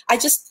by it. I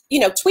just,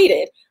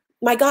 tweeted,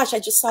 my gosh, I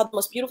just saw the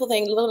most beautiful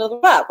thing, blah, blah, blah,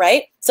 blah,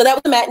 right? So that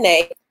was the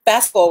matinee.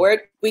 Fast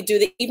forward, we do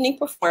the evening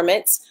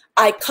performance.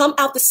 I come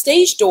out the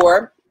stage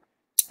door,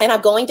 and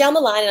I'm going down the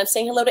line, and I'm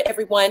saying hello to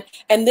everyone.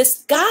 And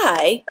this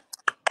guy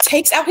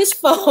takes out his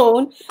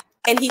phone,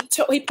 and he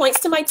points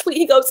to my tweet.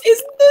 He goes,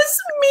 "Is this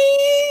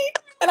me?"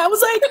 And I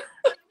was like,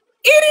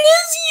 "It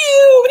is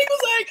you." And he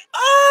was like,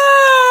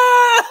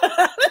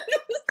 "Ah."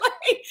 It was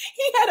like,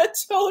 he had a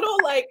total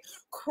like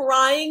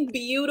crying,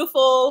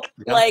 beautiful,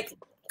 like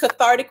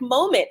cathartic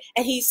moment.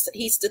 And he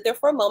stood there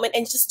for a moment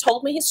and just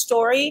told me his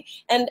story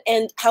and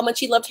how much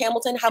he loved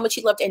Hamilton, how much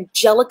he loved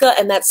Angelica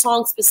and that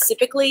song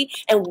specifically,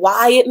 and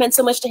why it meant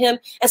so much to him,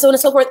 and so on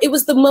and so forth. It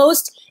was the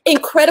most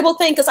incredible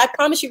thing, because I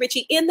promise you,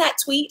 Richie, in that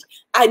tweet,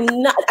 I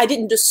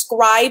didn't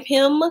describe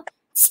him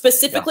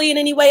specifically in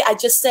any way. I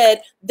just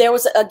said there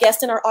was a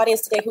guest in our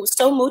audience today who was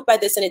so moved by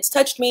this and it's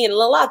touched me, and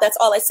that's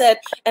all I said.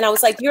 And I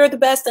was like, "You're the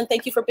best, and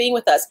thank you for being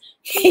with us."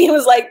 He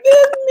was like, "This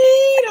is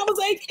me," and I was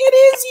like, "It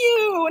is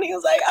you," and he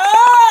was like,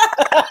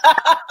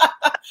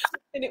 "Ah."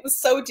 And it was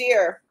so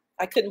dear.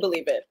 I couldn't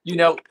believe it.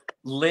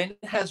 Lynn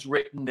has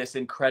written this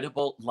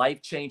incredible,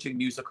 life-changing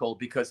musical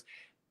because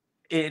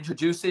it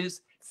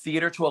introduces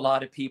theater to a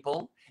lot of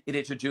people. It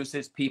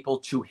introduces people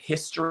to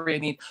history. I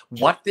mean,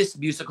 what this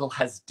musical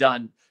has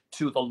done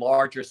to the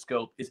larger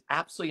scope is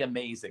absolutely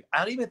amazing.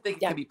 I don't even think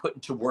it can be put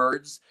into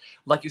words.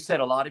 Like you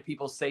said, a lot of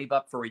people save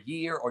up for a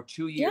year or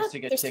 2 years to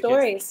get tickets.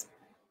 Stories.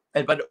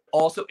 But it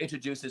also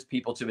introduces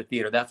people to the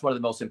theater. That's one of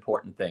the most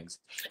important things.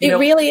 It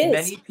really is.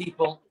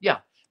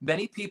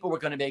 Many people were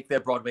going to make their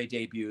Broadway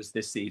debuts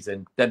this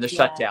season. Then the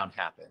shutdown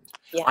happened.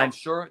 Yeah. I'm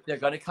sure they're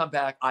going to come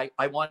back. I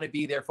want to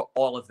be there for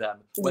all of them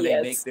when they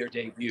make their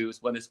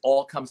debuts, when this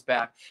all comes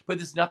back. But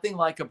there's nothing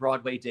like a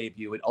Broadway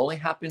debut. It only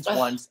happens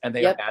once, and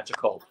they are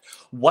magical.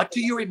 What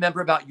do you remember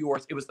about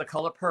yours? It was The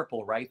Color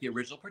Purple, right? The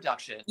original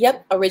production.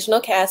 Yep.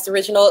 Original cast,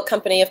 original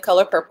company of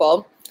Color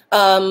Purple.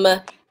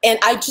 And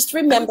I just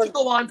remember. What did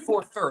you go on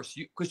for first?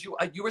 Because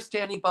you were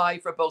standing by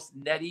for both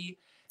Nettie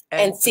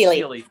and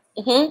Celie.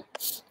 Mm-hmm.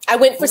 I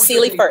went for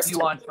Celie first.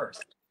 You on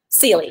first?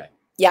 Celie. Okay.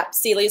 Yeah,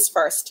 Celie's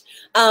first.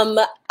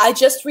 I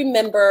just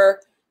remember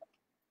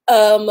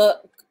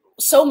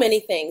so many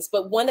things,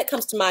 but one that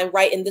comes to mind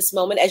right in this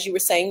moment, as you were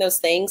saying those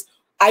things,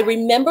 I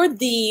remember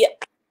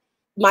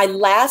my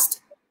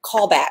last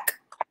callback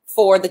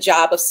for the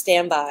job of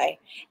standby,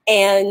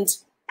 and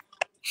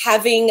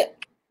having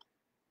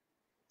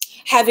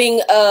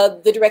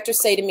the director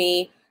say to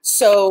me,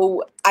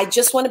 So I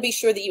just want to be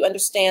sure that you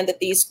understand that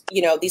these,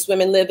 you know, these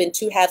women live in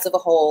two halves of a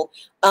whole.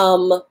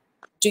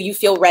 Do you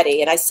feel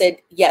ready? And I said,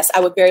 yes, I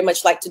would very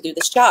much like to do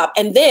this job.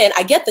 And then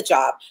I get the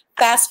job.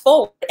 Fast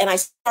forward, and I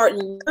start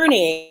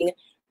learning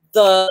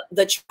the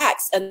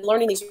tracks and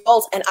learning these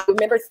roles. And I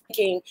remember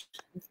thinking,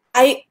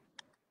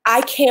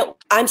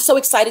 I'm so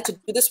excited to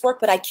do this work,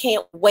 but I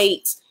can't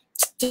wait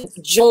to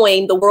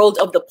join the world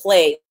of the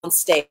play on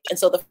stage. And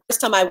so the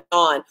first time I went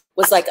on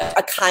was like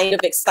a kind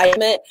of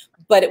excitement,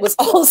 but it was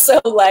also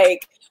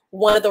like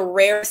one of the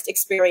rarest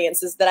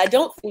experiences that I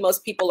don't think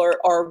most people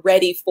are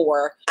ready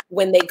for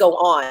when they go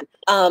on.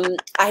 I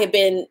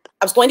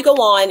was going to go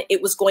on.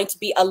 It was going to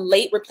be a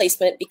late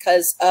replacement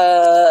because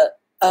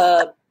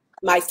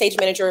my stage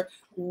manager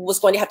was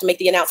going to have to make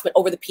the announcement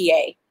over the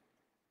PA.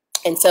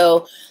 And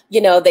so, you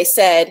know, they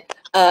said,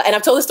 and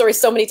I've told the story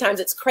so many times,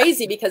 it's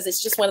crazy because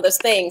it's just one of those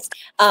things.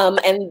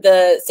 And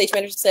the stage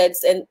manager said,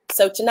 and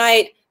so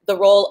tonight, the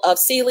role of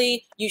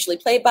Celie, usually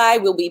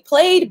will be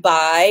played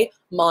by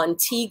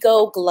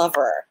Montego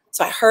Glover.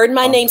 So I heard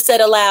my name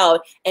said aloud.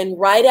 And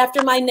right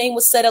after my name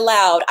was said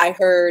aloud, I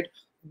heard,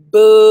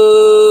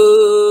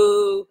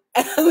 boo.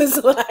 And I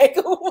was like,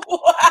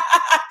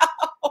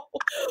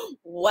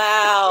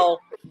 wow.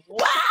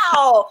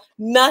 Wow.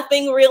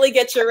 Nothing really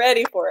gets you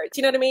ready for it. Do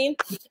you know what I mean?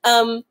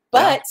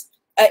 But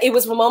it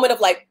was a moment of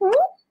like, whoop.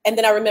 And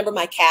then I remember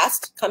my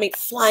cast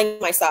flying to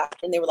my side,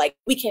 and they were like,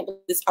 we can't believe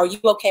this. Are you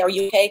okay? Are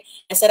you okay?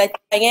 I said,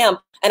 I am.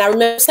 And I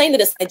remember saying to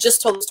this, I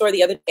just told the story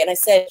the other day, and I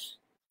said,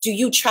 do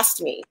you trust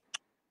me?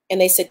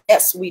 And they said,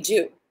 yes, we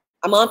do.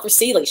 I'm on for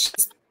Celie.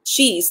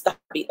 She's the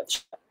heartbeat of the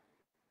show. I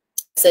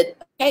said,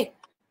 okay,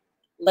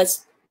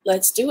 let's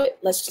do it.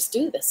 Let's just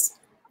do this.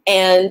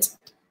 And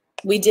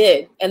we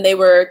did. And they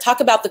were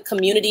talk about the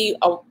community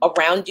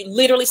around you,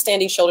 literally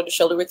standing shoulder to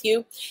shoulder with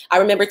you. I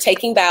remember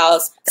taking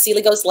bows.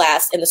 Celie goes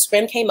last, and the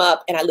scrim came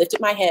up, and I lifted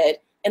my head,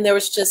 and there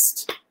was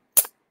just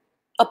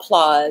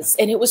applause.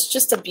 And it was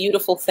just a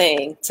beautiful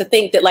thing to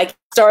think that like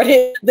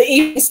the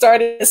evening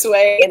started this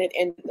way and it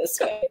ended this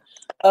way.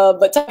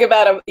 But talk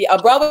about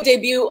a Broadway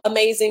debut,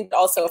 amazing, but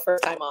also a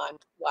first time on.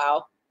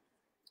 Wow.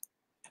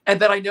 And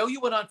then I know you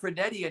went on for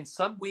Nettie, and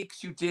some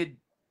weeks you did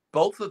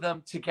both of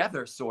them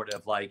together, sort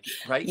of like,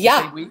 right?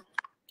 Yeah. Same week?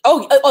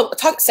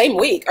 Same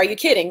week. Are you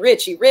kidding?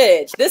 Richie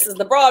Ridge. This is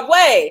the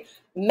Broadway.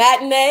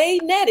 Matinee,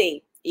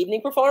 Nettie.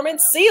 Evening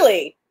performance,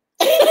 Celie.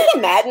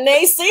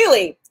 Matinee,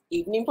 Celie.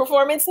 Evening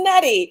performance,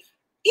 Nettie.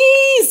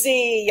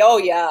 Easy. Oh,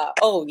 yeah.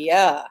 Oh,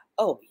 yeah.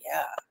 Oh,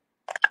 yeah.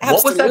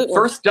 Absolutely. What was that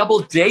first double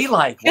day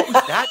like? What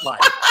was that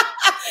like?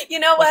 You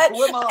know what?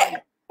 Who am I?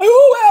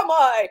 Who am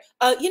I?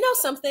 You know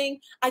something?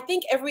 I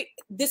think I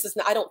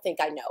don't think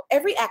I know.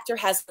 Every actor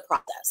has the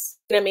process.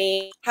 You know what I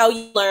mean? How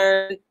you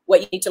learn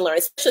what you need to learn,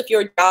 especially if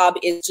your job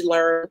is to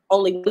learn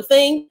only one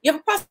thing, you have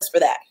a process for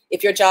that.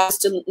 If your job is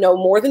to know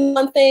more than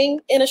one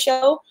thing in a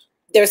show,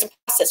 there's a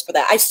process for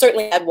that. I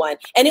certainly had one.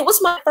 And it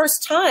was my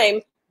first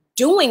time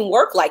doing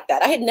work like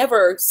that. I had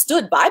never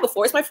stood by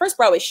before. It's my first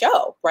Broadway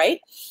show, right?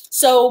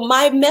 So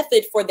my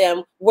method for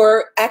them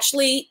were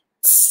actually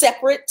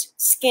separate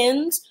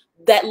skins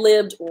that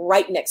lived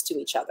right next to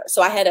each other.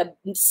 So I had a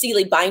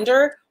Celie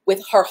binder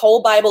with her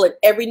whole Bible and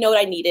every note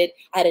I needed.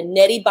 I had a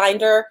Nettie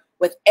binder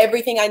with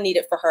everything I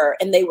needed for her,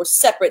 and they were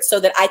separate so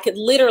that I could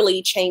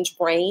literally change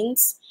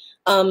brains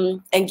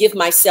and give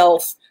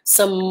myself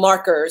some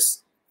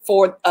markers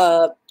for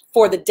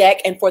the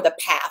deck and for the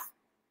path.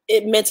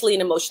 Mentally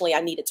and emotionally,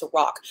 I needed to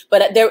rock.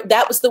 But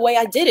that was the way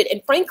I did it.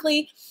 And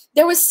frankly,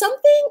 there was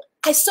something,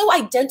 I so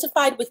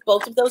identified with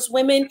both of those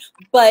women,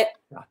 but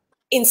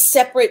in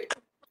separate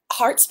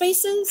heart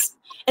spaces.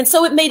 And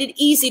so it made it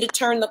easy to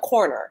turn the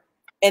corner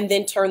and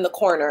then turn the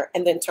corner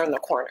and then turn the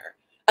corner.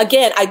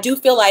 Again, I do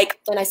feel like,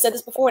 and I said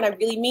this before and I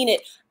really mean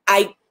it,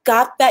 I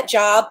got that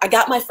job. I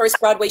got my first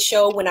Broadway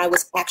show when I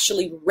was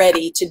actually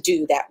ready to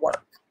do that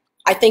work.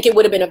 I think it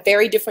would have been a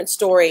very different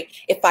story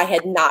if I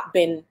had not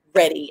been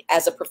ready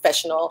as a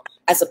professional,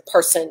 as a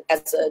person,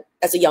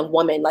 as a young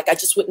woman. Like I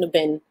just wouldn't have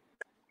been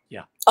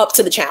up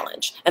to the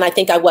challenge. And I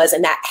think I was,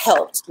 and that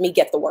helped me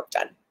get the work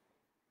done.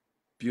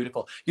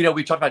 Beautiful. You know,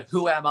 we talked about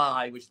Who Am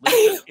I, which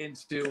leads us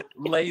into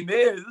Les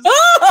Mis.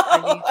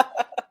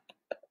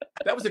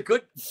 That was a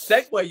good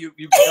segue. You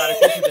got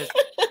to into this.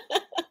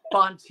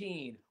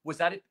 Fantine, was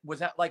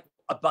that like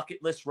a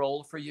bucket list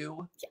role for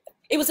you?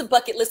 It was a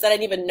bucket list that I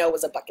didn't even know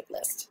was a bucket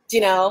list. Do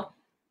you know?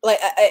 Like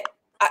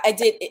I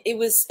did.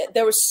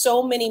 There were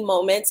so many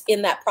moments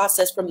in that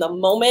process from the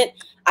moment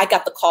I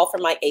got the call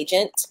from my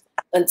agent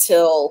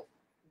until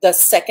the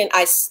second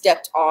I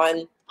stepped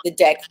on the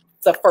deck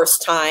the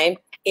first time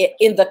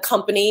in the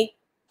company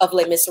of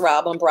Les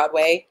Miserables on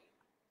Broadway,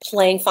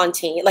 playing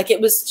Fantine. Like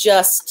it was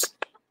just,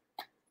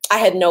 I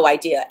had no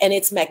idea. And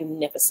it's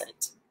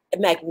magnificent,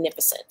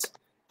 magnificent.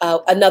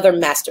 Another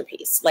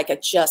masterpiece,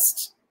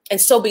 and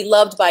so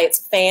beloved by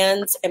its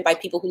fans and by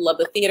people who love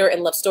the theater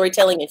and love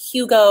storytelling, and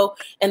Hugo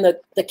and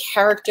the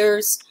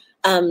characters.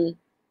 It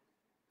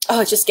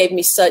just gave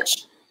me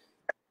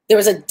there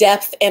was a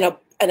depth and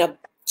a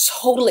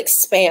total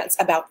expanse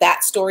about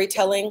that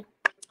storytelling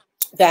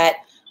that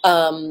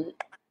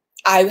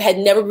I had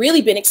never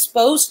really been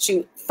exposed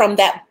to from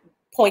that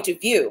point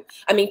of view.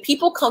 I mean,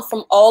 people come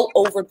from all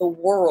over the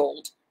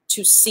world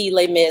to see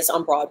Les Mis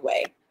on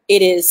Broadway.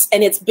 It is,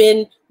 and it's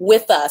been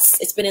with us.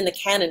 It's been in the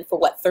canon for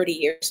what, 30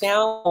 years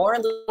now, or a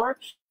little more.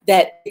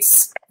 That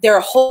there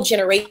are whole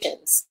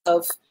generations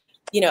of,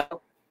 you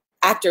know,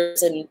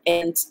 actors and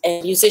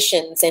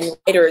musicians and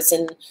writers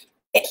and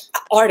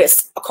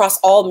artists across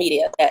all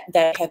media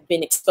that have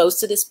been exposed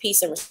to this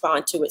piece and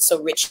respond to it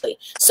so richly.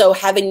 So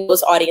having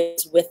those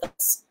audiences with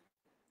us,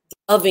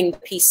 loving the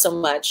piece so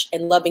much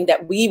and loving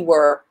that we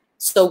were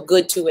so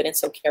good to it and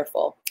so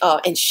careful.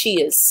 And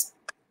she is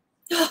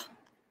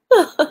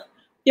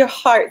your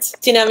heart.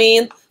 Do you know what I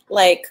mean?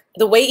 Like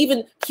the way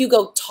even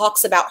Hugo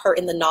talks about her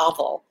in the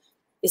novel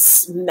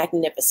is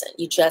magnificent.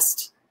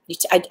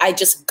 I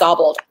just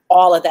gobbled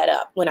all of that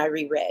up when I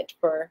reread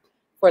for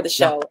the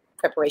show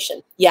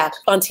preparation. Yeah,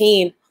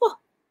 Fontaine. Oh.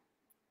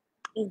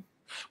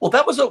 Well,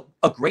 that was a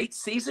great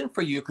season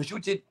for you because you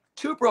did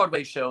 2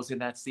 Broadway shows in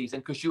that season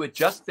because you had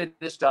just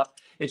finished up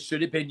It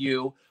Should Have Been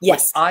You.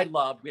 Yes. Which I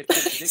loved. We have to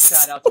give a big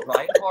shout out to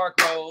Brian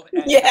Hargrove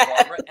and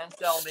Barbara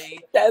Anselmi.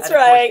 That's and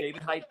right. Of course,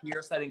 David Hyde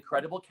Pierce, that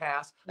incredible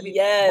cast. I mean,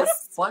 what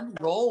a fun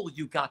role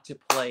you got to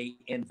play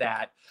in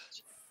that.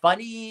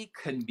 Funny,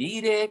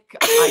 comedic.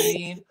 I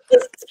mean,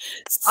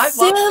 I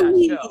love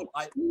that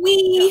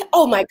show.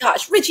 Oh my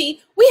gosh,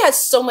 Richie, we had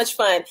so much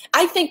fun.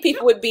 I think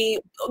people would be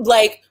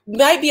like,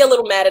 might be a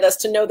little mad at us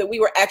to know that we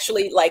were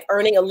actually like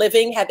earning a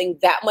living, having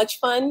that much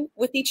fun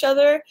with each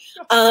other.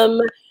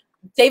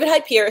 David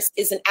Hyde Pierce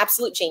is an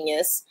absolute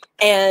genius,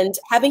 and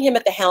having him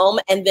at the helm,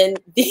 and then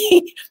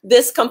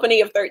this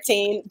company of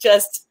 13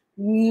 just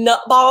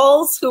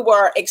nutballs who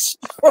are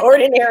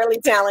extraordinarily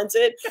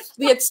talented.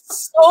 We had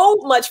so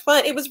much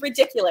fun. It was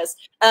ridiculous.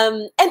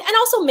 And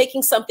also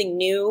making something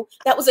new.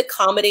 That was a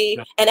comedy.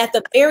 And at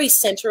the very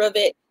center of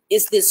it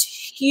is this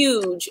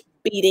huge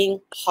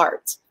beating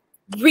heart.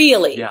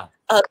 Really. Yeah.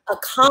 A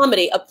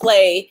comedy, a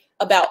play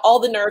about all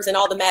the nerves and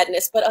all the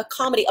madness, but a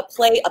comedy, a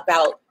play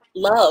about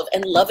love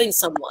and loving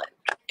someone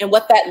and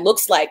what that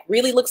looks like,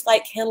 really looks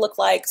like, can look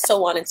like,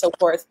 so on and so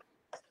forth.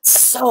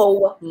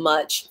 So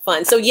much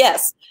fun. So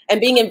yes,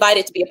 and being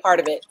invited to be a part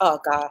of it. Oh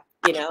God,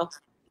 you know.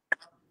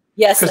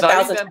 Yes, because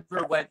I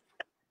remember when,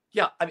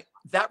 I mean,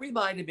 that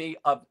reminded me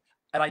of,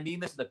 and I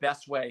mean this in the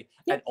best way,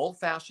 an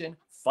old-fashioned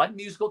fun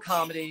musical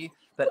comedy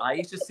that I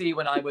used to see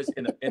when I was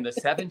in the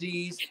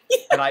 70s,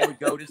 and I would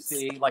go to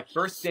see. Like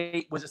First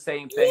Date was the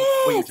same thing,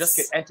 where you just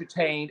get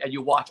entertained and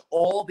you watch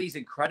all these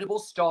incredible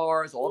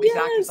stars, all these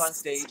actors on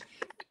stage.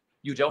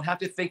 You don't have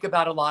to think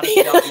about a lot of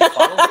stuff. You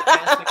follow the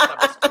classics of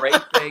this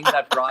great thing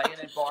that Brian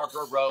and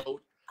Barbara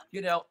wrote,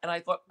 you know. And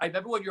I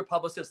remember when your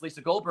publicist,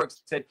 Lisa Goldberg,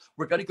 said,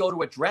 we're going to go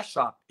to a dress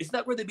shop. Isn't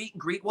that where the meet and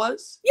greet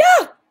was?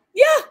 Yeah,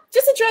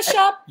 just a dress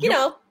shop, you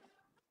know.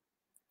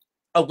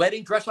 A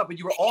wedding dress shop, and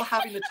you were all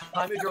having the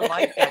time of your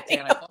life that day.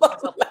 And I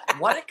thought to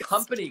myself, what a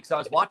company. Because I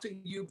was watching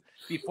you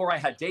before I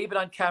had David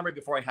on camera,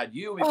 before I had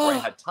you, before I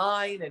had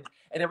Tyne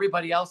and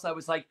everybody else. I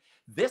was like,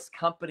 this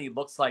company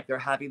looks like they're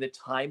having the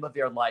time of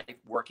their life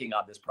working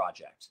on this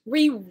project.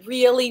 We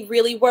really,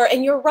 really were.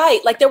 And you're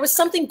right. Like there was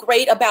something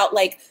great about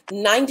like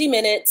 90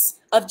 minutes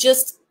of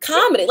just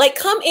comedy. Like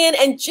come in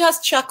and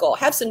just chuckle,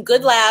 have some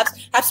good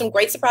laughs, have some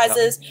great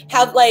surprises,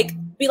 have like,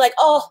 be like,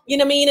 oh, you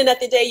know what I mean? And at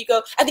the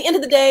end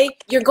of the day,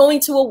 you're going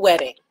to a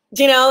wedding.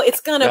 You know,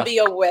 it's going to be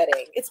a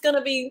wedding. It's going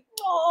to be,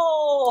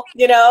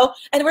 you know,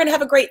 and we're going to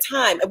have a great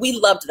time. And we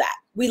loved that.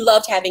 We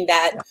loved having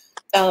that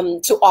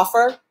to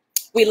offer.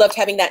 We loved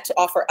having that to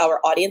offer our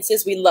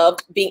audiences. We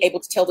loved being able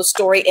to tell the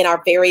story in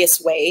our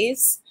various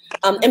ways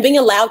and being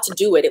allowed to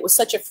do it. It was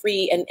such a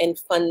free and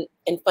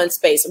fun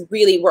space.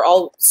 Really, we're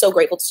all so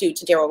grateful to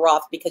Daryl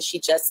Roth because she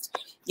just,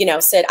 you know,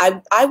 said,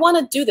 I want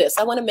to do this.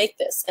 I want to make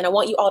this. And I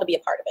want you all to be a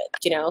part of it.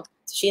 You know,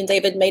 she and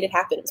David made it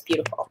happen. It was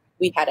beautiful.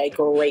 We had a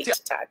great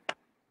time.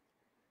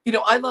 You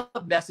know, I love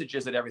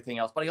messages and everything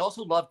else, but I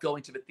also love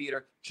going to the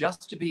theater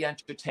just to be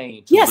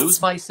entertained, to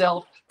lose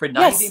myself for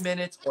 90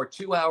 minutes or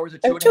 2 hours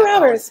or two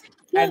hours.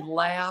 And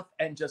laugh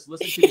and just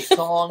listen to these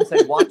songs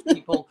and watch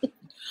people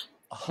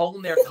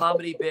hone their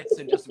comedy bits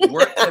and just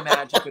work the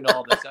magic and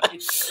all this stuff.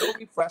 It's so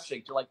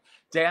refreshing to like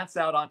dance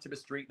out onto the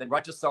street and then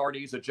Roger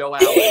Sardi's or Joe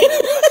Allen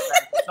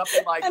or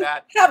something like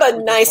that. Have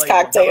a nice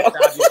cocktail.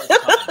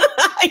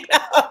 I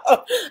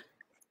know.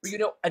 You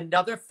know,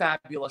 another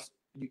fabulous,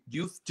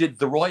 you did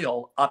The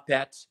Royal up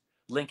at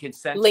Lincoln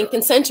Center.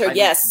 Lincoln Center, I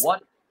yes. mean,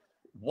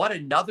 what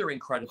another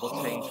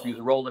incredible change for you,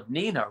 the role of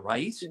Nina,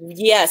 right?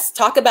 Yes.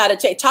 Talk about a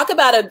change. Talk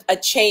about a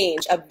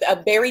change,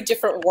 a very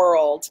different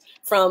world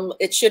from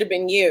It Should Have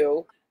Been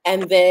You.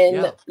 And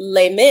then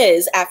Les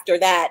Mis after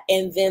that.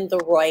 And then The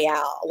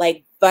Royale,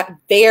 like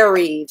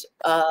varied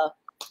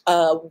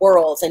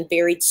worlds and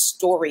varied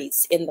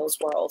stories in those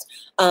worlds.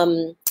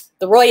 The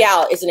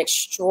Royale is an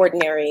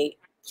extraordinary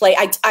play.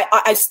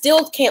 I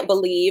still can't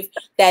believe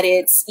that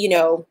it's, you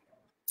know,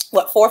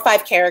 what, 4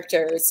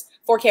 characters,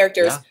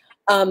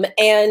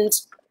 and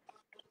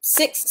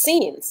 6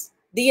 scenes.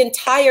 The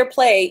entire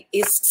play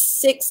is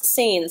 6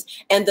 scenes,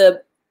 and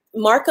the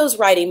Marco's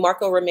writing,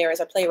 Marco Ramirez,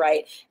 our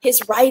playwright,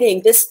 his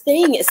writing, this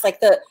thing is like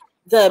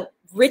the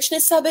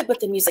richness of it, but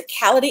the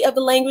musicality of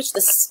the language,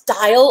 the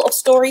style of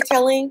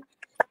storytelling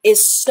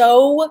is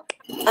so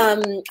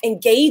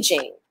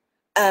engaging.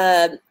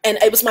 And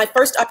it was my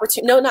first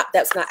opportunity. No,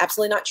 that's not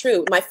absolutely not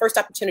true. My first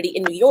opportunity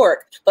in New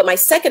York, but my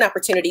second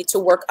opportunity to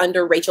work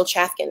under Rachel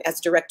Chafkin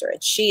as director.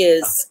 And she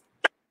is,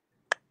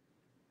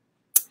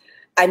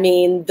 I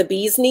mean, the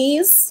bee's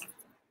knees.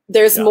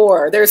 There's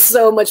more. There's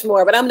so much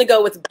more, but I'm gonna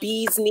go with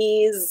bee's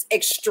knees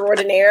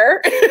extraordinaire,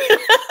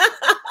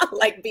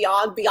 like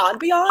beyond.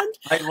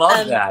 I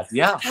love that.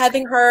 Yeah,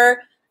 having her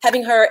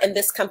and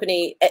this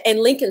company, and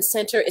Lincoln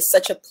Center is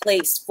such a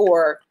place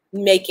for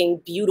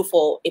making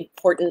beautiful,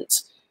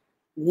 important,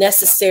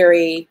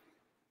 necessary,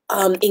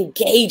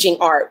 engaging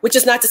art. Which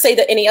is not to say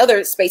that any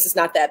other space is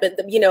not that,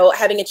 but you know,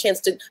 having a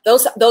chance to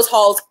those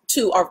halls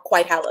too are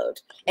quite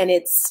hallowed, and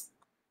it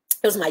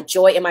was my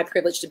joy and my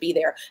privilege to be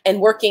there.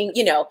 And working,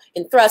 you know,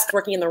 in Thrust,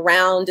 working in the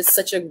Round is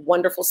such a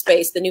wonderful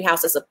space. The new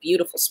house is a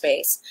beautiful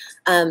space.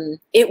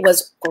 It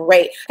was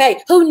great.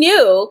 Hey, who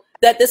knew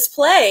that this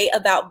play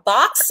about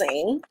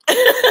boxing,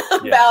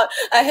 about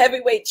a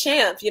heavyweight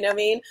champ, you know what I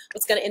mean,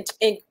 was going to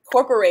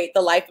incorporate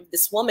the life of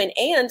this woman,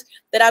 and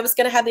that I was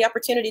going to have the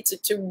opportunity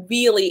to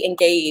really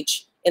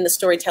engage in the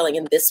storytelling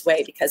in this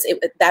way, because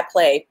that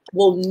play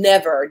will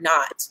never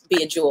not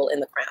be a jewel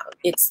in the crown.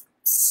 It's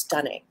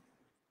stunning.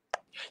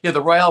 Yeah,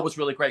 the Royale was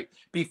really great.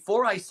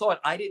 Before I saw it,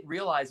 I didn't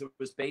realize it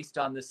was based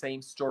on the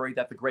same story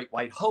that The Great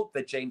White Hope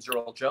that James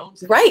Earl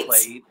Jones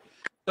played.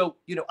 So,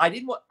 you know,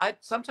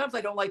 sometimes I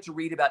don't like to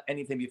read about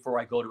anything before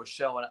I go to a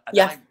show. And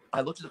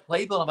I looked at the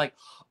playbill, I'm like,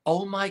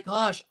 oh my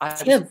gosh, I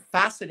was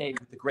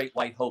fascinated with The Great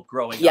White Hope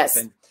growing up,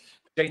 and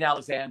Jane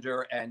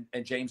Alexander and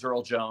James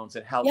Earl Jones,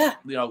 and how,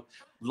 you know,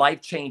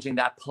 life-changing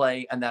that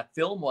play and that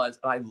film was.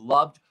 And I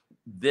loved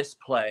this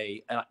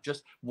play, and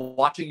just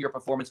watching your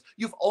performance.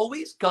 You've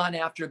always gone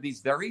after these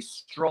very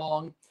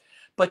strong,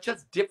 but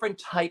just different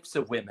types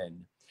of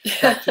women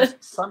that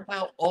just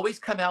somehow always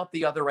come out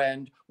the other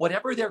end,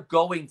 whatever they're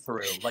going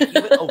through. Like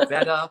even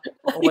Ovetta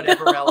or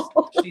whatever else,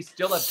 she's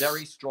still a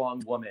very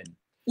strong woman.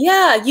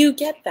 Yeah, you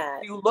get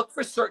that. Do you look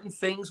for certain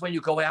things when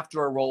you go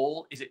after a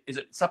role? Is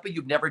it something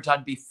you've never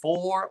done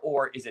before,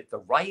 or is it the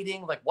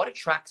writing? Like, what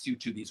attracts you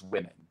to these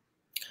women?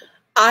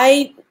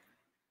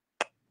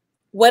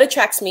 What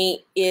attracts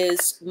me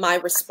is my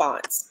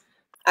response.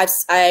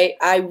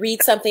 I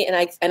read something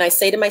and I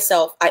say to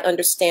myself, I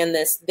understand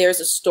this. There's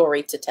a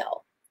story to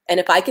tell. And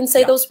if I can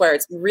say those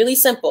words, really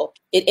simple,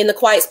 in the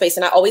quiet space,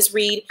 and I always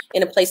read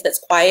in a place that's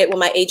quiet. When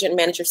my agent and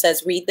manager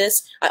says, read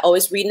this, I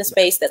always read in a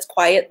space that's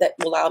quiet, that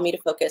will allow me to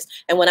focus.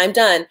 And when I'm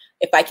done,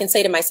 if I can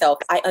say to myself,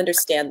 I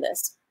understand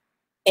this,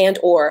 and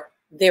or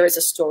there is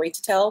a story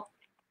to tell,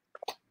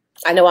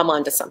 I know I'm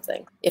onto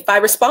something. If I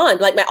respond,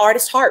 like my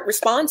artist heart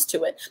responds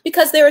to it,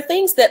 because there are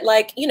things that,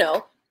 like, you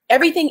know,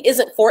 everything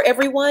isn't for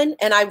everyone.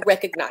 And I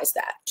recognize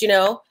that, you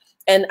know,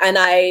 and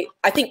I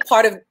think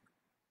part of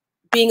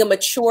being a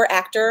mature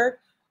actor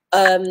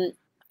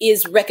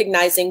is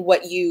recognizing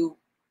what you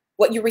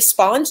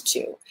respond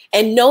to,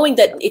 and knowing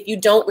that if you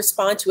don't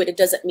respond to it, it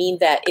doesn't mean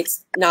that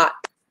it's not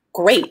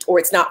great or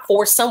it's not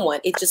for someone.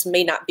 It just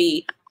may not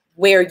be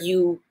where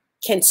you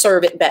can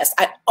serve it best.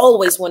 I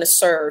always want to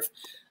serve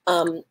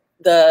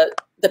the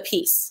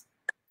piece.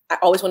 I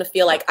always want to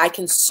feel like I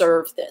can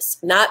serve this,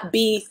 not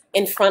be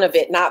in front of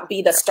it, not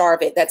be the star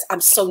of it.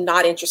 I'm so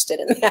not interested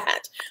in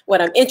that.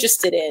 What I'm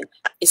interested in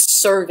is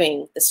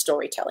serving the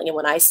storytelling. And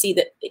when I see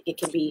that it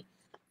can be,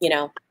 you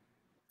know,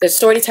 there's a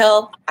story to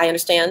tell, I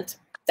understand.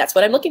 That's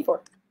what I'm looking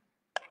for.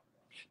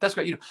 That's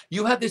great.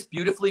 You have this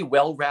beautifully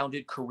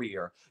well-rounded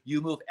career. You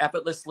move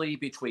effortlessly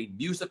between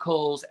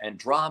musicals and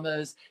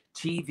dramas,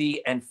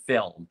 TV and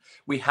film.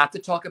 We have to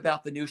talk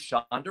about the new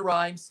Shonda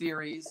Rhimes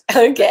series.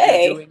 Okay.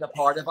 That you're doing a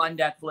part of on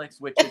Netflix,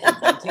 which is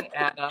Inventing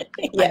Anna.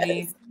 Yes. I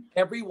mean,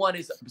 everyone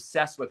is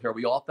obsessed with her.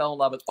 We all fell in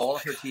love with all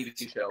of her TV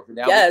shows. And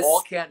now we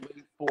all can't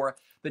wait for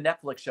the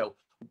Netflix show,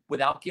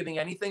 without giving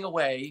anything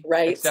away,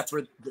 except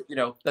for, you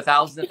know, the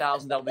thousands and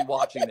thousands that will be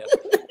watching this.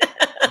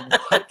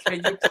 What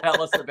can you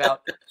tell us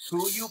about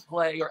who you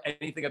play or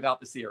anything about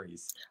the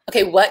series?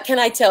 Okay, what can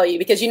I tell you?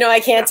 Because you know I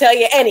can't tell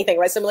you anything,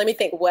 right? So let me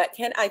think. What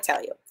can I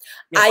tell you?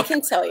 Yeah. I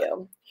can tell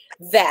you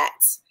that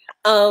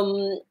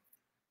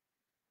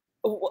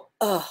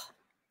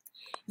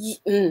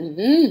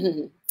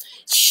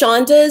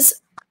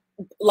Shonda's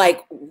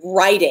like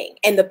writing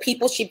and the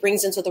people she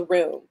brings into the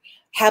room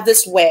have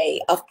this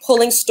way of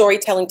pulling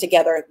storytelling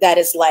together that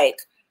is like,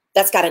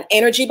 that's got an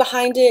energy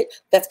behind it,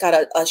 that's got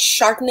a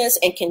sharpness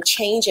and can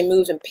change and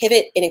move and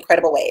pivot in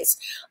incredible ways.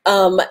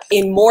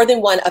 In more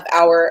than one of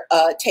our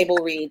table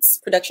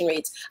reads, production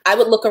reads, I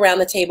would look around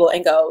the table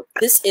and go,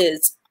 this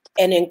is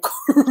an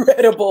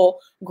incredible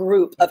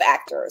group of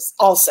actors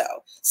also.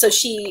 So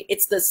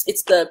it's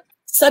the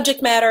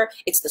subject matter,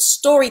 it's the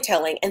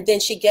storytelling, and then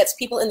she gets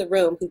people in the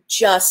room who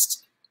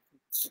just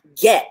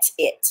get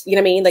it. You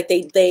know what I mean? Like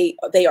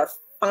they are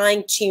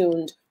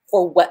fine-tuned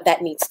for what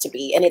that needs to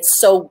be. And it's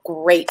so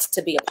great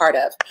to be a part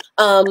of.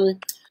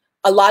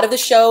 A lot of the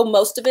show,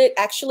 most of it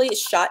actually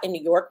is shot in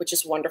New York, which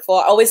is wonderful.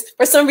 I always,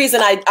 for some reason,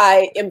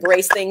 I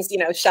embrace things, you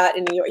know, shot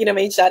in New York, you know what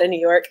I mean? Shot in New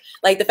York.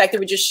 Like the fact that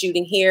we're just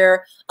shooting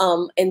here.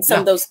 And some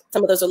of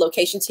those are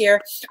locations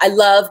here. I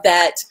love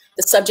that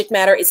the subject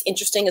matter is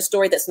interesting, a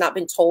story that's not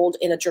been told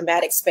in a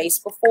dramatic space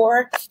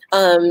before.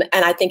 And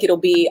I think it'll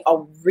be a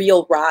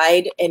real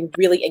ride and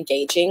really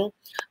engaging.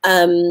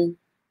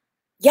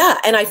 Yeah,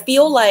 and I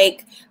feel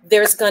like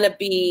there's going to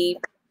be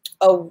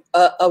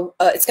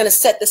it's going to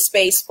set the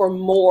space for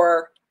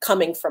more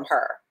coming from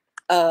her,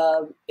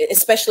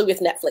 especially with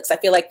Netflix. I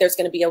feel like there's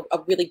going to be a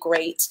really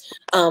great,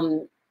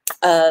 we're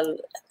going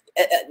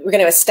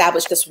to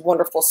establish this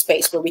wonderful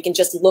space where we can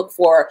just look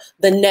for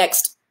the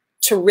next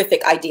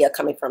terrific idea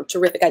coming from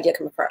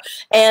her.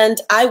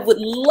 And I would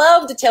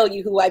love to tell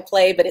you who I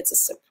play, but it's a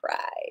surprise.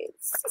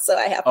 So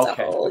I have to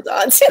hold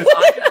on to it.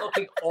 I've been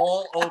looking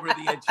all over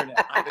the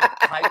internet. I've been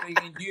typing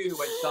in you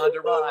and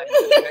Shonda Rhimes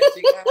and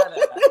Betsy Anna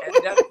and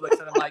Netflix,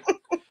 and I'm like,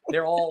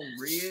 they're all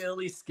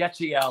really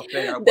sketchy out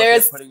there.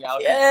 They're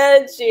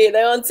sketchy.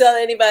 They won't tell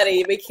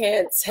anybody. We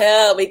can't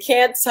tell. We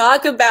can't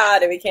talk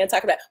about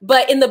it.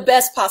 But in the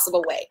best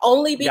possible way,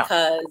 only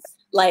because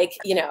like,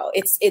 you know,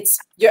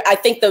 I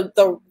think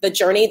the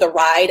journey, the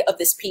ride of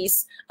this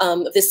piece,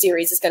 of this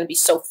series is going to be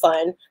so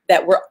fun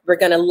that we're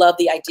going to love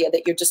the idea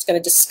that you're just going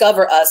to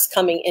discover us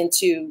coming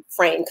into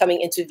frame, coming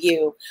into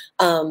view,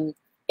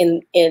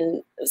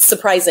 in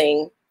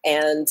surprising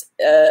and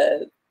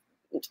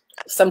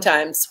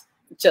sometimes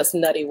just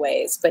nutty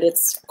ways, but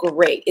it's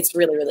great. It's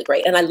really, really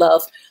great. And I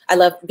love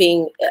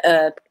being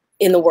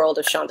in the world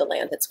of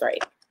Shondaland. It's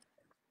great.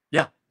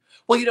 Yeah.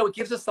 Well, you know, it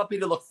gives us something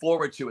to look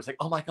forward to. It's like,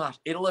 oh my gosh,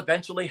 it'll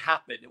eventually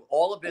happen.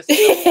 All of this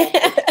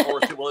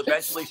it will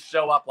eventually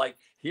show up. Like,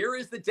 here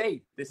is the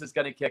date. This is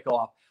going to kick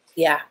off.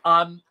 Yeah.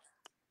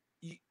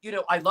 You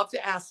know, I love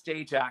to ask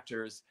stage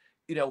actors,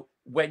 you know,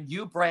 when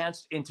you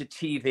branched into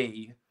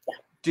TV,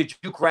 did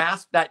you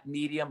grasp that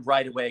medium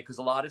right away? Because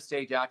a lot of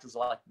stage actors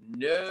are like,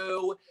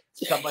 no,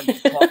 someone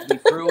talked me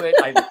through it.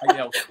 You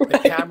know, the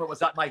camera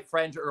was not my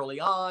friend early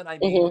on. I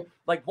mean,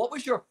 like, what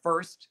was your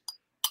first,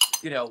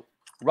 you know,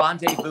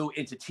 rendezvous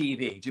into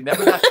TV? Do you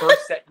remember that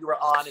first set you were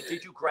on, and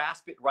did you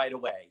grasp it right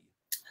away?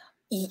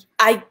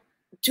 I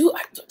do.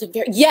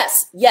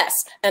 Yes.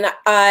 And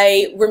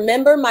I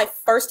remember my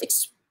first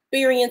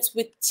experience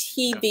with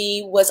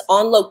TV was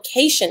on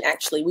location,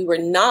 actually. We were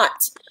not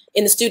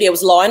in the studio. It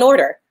was Law and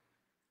Order.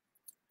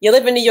 You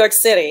live in New York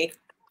City,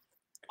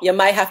 you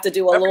might have to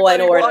do a Law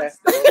and Order.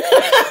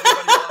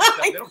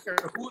 They don't care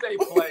who they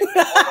play.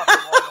 They all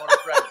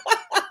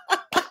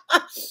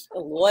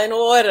want Law and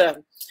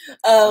Order.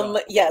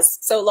 Yes.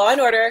 So Law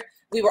and Order,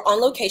 we were on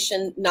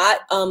location,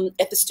 not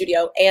at the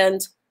studio.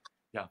 And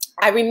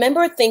I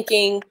remember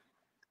thinking,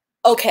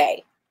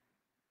 okay,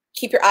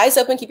 keep your eyes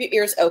open, keep your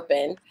ears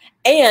open.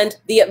 And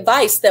the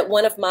advice that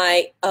one of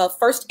my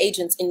first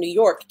agents in New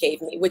York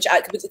gave me,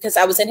 because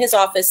I was in his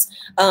office,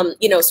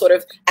 you know, sort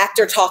of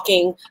actor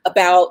talking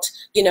about,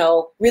 you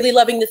know, really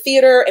loving the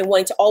theater and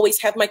wanting to always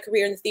have my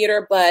career in the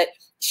theater, but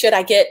should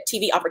I get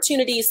TV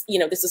opportunities? You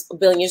know, this is a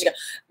billion years ago.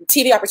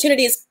 TV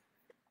opportunities,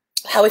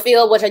 how I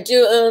feel, what I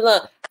do.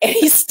 And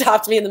he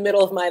stopped me in the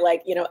middle of my,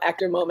 like, you know,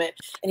 actor moment.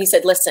 And he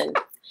said, listen,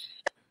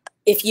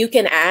 if you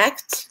can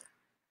act,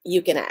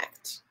 you can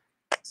act.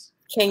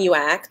 Can you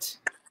act?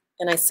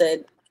 And I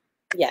said,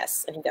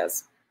 yes. And he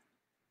goes,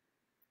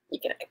 you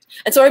can act.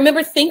 And so I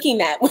remember thinking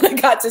that when I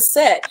got to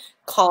set,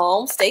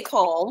 calm, stay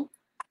calm.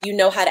 You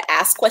know how to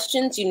ask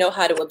questions. You know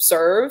how to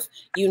observe.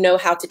 You know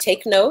how to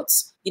take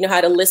notes. You know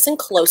how to listen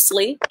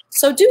closely.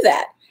 So do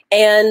that.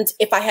 And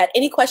if I had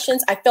any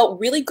questions, I felt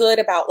really good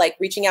about like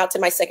reaching out to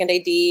my second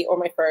AD or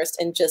my first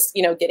and just,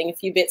 you know, getting a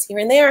few bits here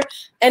and there.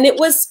 And it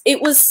was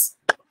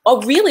a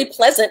really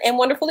pleasant and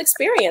wonderful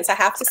experience, I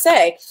have to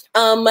say.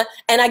 And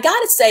I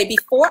gotta say,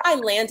 before I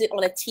landed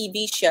on a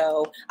TV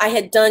show, I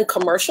had done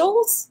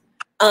commercials,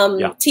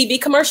 TV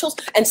commercials.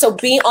 And so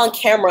being on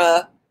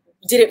camera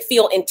didn't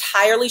feel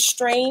entirely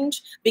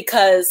strange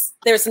because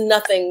there's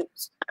nothing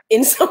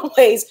in some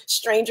ways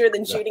stranger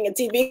than shooting a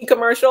TV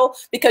commercial,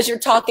 because you're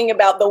talking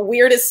about the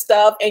weirdest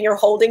stuff and you're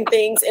holding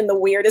things in the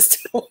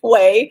weirdest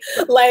way.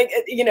 Like,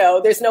 you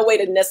know, there's no way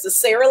to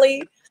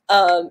necessarily,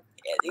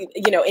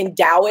 you know,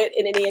 endow it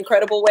in any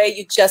incredible way.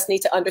 You just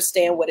need to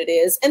understand what it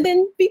is and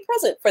then be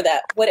present for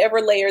that,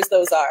 whatever layers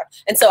those are.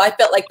 And so I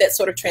felt like that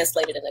sort of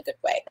translated in a good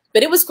way.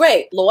 But it was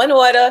great. Law and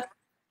Order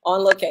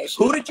on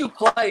location. Who did you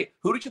play?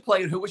 Who did you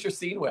play, and who was your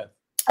scene with?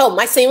 Oh,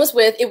 my scene was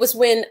with, it was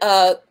when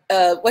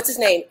what's his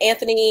name?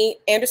 Anthony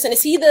Anderson.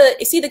 Is he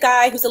the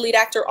guy who's the lead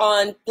actor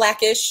on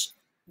Blackish?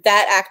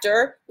 That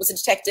actor was a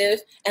detective,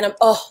 and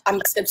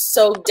I'm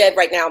so dead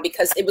right now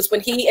because it was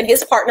when he and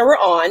his partner were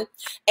on,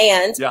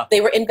 and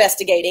they were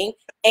investigating,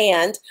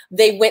 and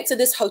they went to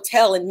this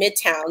hotel in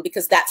Midtown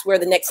because that's where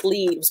the next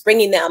lead was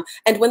bringing them.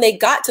 And when they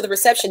got to the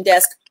reception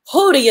desk,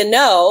 who do you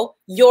know?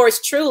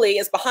 Yours truly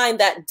is behind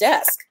that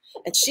desk.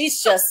 And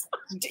she's just,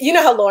 you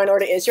know how Law and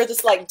Order is. You're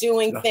just like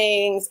doing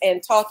things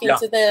and talking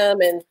to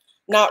them and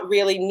not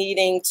really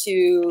needing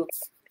to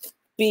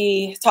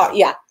be taught.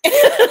 Yeah.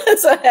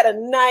 So I had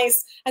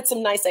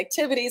some nice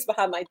activities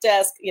behind my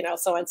desk,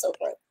 so on and so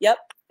forth. Yep.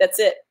 That's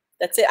it.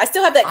 I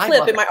still have that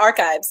clip in my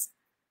archives.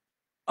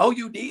 Oh,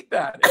 you need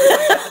that.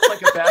 It's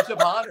like a badge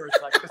of honor.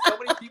 It's like, because so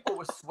many people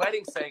were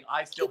sweating saying,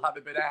 I still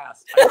haven't been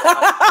asked.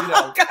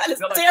 God,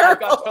 it's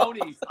terrible. I've got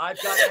Tonys.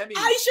 I've got Emmys.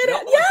 I should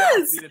have,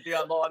 yes. Me to be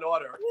on Law and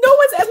Order. No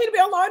one's asked me to be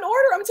on Law and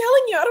Order. I'm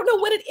telling you, I don't know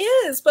what it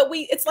is, but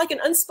it's like an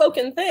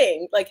unspoken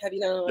thing. Like, have you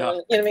know, you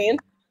know what I mean?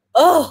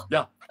 Oh,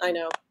 yeah. I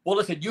know. Well,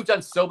 listen, you've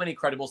done so many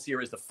incredible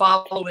series. The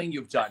Following,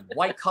 you've done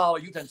White Collar,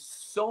 you've done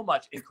so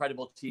much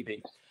incredible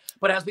TV.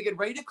 But as we get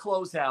ready to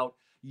close out,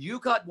 you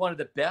got one of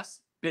the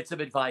best bits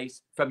of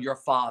advice from your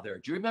father.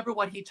 Do you remember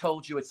what he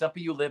told you? It's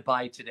something you live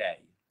by today.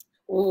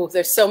 Ooh,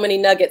 there's so many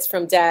nuggets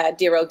from Dad,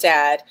 dear old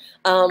Dad.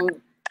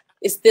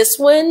 Is this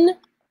one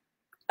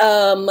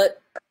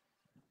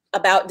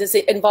about, does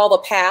it involve a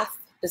path?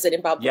 Does it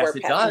involve the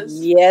word path?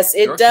 Does. Yes,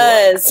 it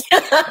does.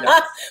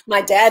 Yes.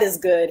 My dad is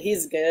good.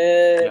 He's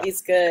good. Yeah.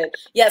 He's good.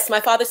 Yes, my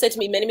father said to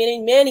me many, many,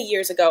 many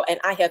years ago, and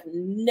I have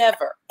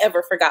never,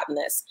 ever forgotten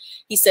this.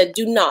 He said,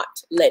 do not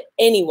let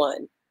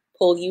anyone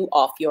pull you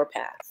off your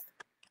path.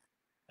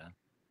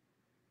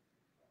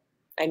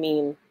 I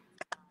mean,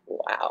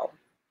 wow.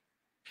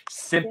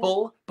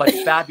 Simple, but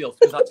fabulous.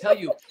 Because I'll tell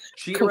you,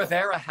 Chita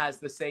Rivera has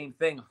the same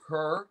thing.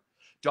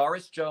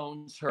 Doris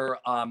Jones, her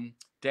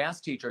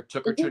dance teacher,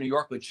 took her to New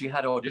York when she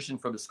had an audition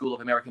from the School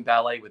of American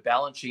Ballet with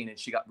Balanchine, and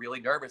she got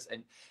really nervous.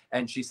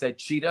 And she said,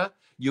 Chita,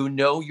 you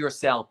know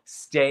yourself.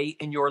 Stay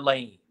in your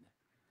lane.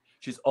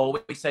 She's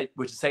always said,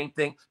 which is the same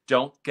thing.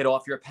 Don't get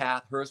off your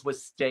path. Hers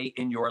was stay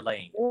in your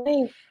lane.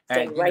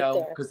 And, you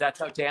know, because that's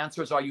how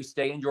dancers are. You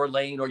stay in your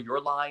lane or your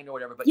line or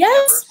whatever, but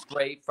never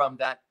stray from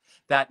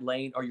that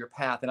lane or your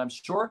path. And I'm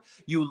sure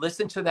you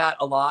listen to that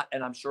a lot,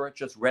 and I'm sure it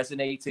just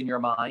resonates in your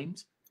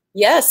mind.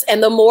 Yes.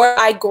 And the more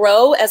I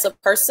grow as a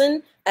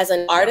person, as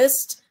an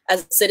artist,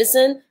 as a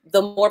citizen,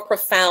 the more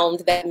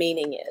profound that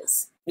meaning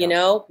is, you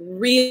know,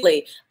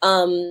 really.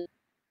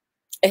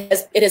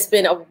 It has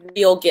been a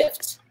real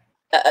gift.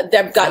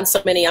 I've gotten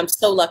so many. I'm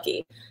so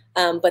lucky.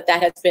 But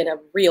that has been a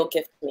real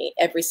gift to me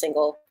every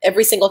single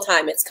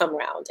time it's come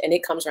around, and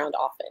it comes around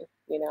often,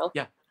 you know?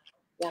 Yeah.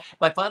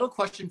 My final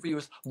question for you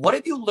is, what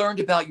have you learned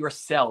about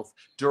yourself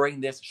during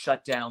this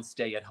shutdown,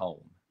 stay at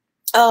home?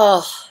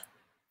 Oh,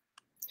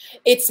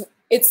 it's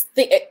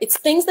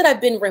things that I've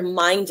been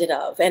reminded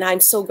of, and I'm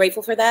so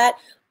grateful for that.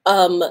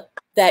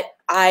 That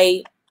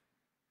I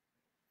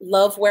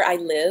love where I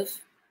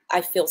live.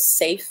 I feel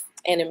safe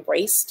and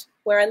embraced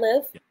where I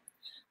live. Yeah.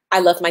 I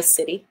love my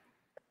city.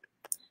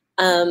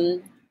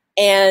 And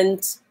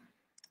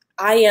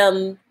I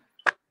am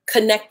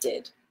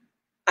connected.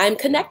 I'm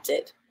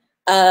connected.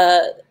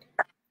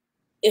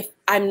 If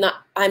I'm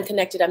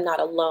connected, I'm not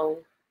alone.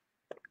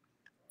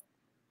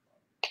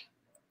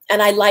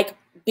 And I like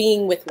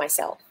being with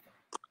myself.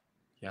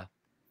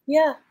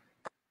 Yeah.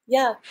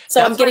 So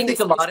that's I'm getting. I think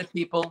a lot of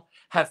people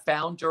have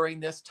found during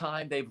this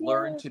time, they've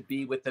learned to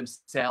be with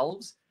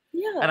themselves.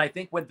 Yeah. And I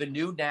think when the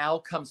new now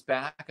comes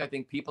back, I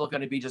think people are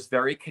going to be just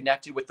very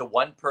connected with the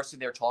one person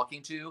they're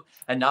talking to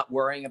and not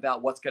worrying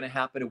about what's going to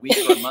happen a week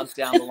or a month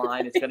down the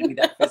line. It's going to be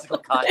that physical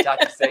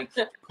contact of saying,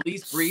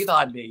 please breathe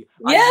on me.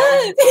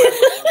 Yes.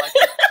 Let's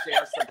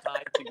share some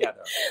time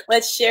together.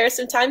 Let's share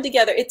some time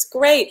together. It's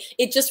great.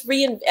 It just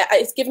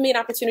it's given me an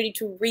opportunity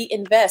to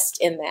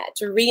reinvest in that,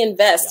 to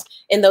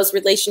reinvest in those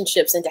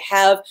relationships, and to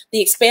have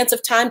the expanse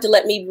of time to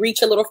let me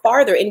reach a little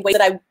farther in ways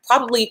that I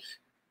probably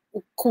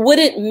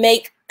wouldn't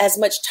make as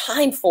much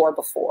time for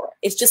before.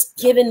 It's just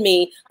given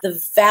me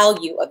the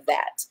value of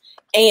that,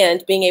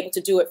 and being able to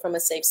do it from a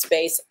safe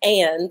space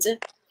and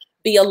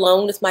be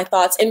alone with my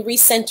thoughts and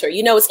recenter.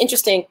 You know, it's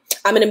interesting.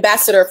 I'm an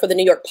ambassador for the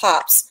New York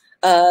Pops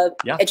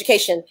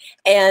education.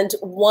 And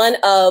one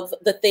of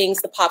the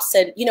things the Pops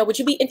said, you know, would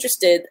you be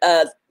interested,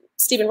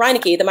 Stephen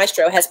Reinecke, the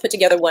maestro, has put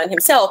together one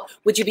himself.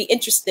 Would you be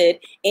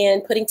interested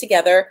in putting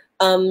together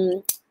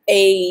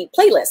a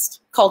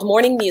playlist called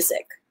Morning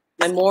Music?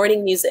 My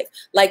morning music,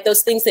 like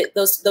those things that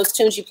those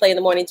tunes you play in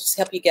the morning to just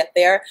help you get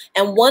there.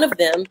 And one of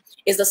them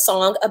is a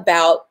song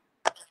about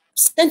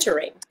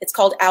centering. It's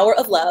called Hour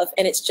of Love,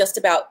 and it's just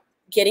about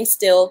getting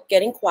still,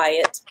 getting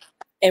quiet,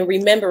 and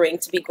remembering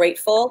to be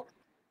grateful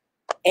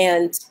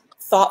and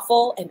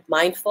thoughtful and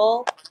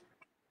mindful,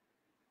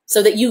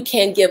 so that you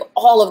can give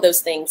all of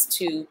those things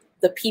to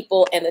the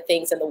people and the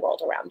things in the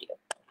world around you.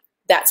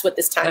 That's what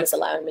this time is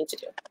allowing me to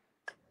do.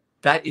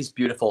 That is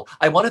beautiful.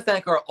 I want to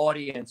thank our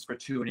audience for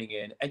tuning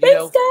in. And, you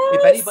know,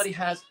 if anybody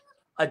has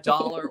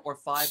 $1 or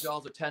 $5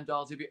 or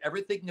 $10, if you're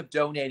ever thinking of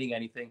donating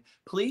anything,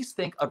 please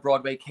think of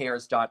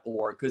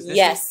BroadwayCares.org, because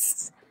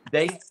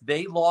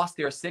they lost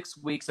their 6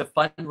 weeks of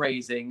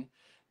fundraising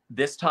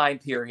this time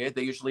period.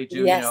 They usually do,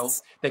 you know,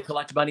 they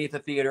collect money at the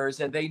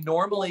theaters, and they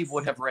normally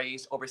would have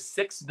raised over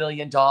 $6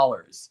 million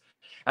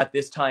at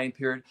this time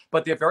period,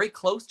 but they're very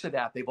close to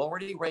that. They've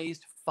already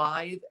raised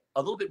a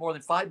little bit more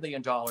than $5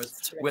 million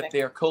with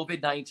their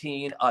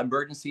COVID-19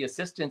 emergency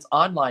assistance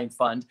online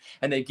fund.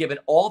 And they've given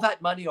all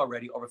that money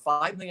already, over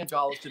 $5 million,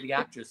 to the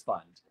Actors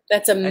Fund.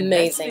 That's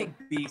amazing.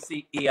 And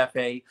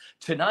BCEFA,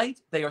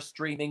 tonight they are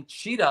streaming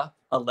Cheetah,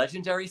 a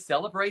legendary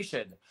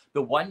celebration,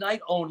 the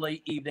one-night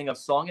only evening of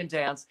song and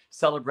dance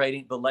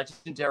celebrating the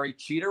legendary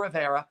Cheetah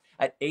Rivera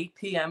at 8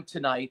 p.m.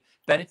 tonight,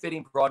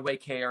 benefiting Broadway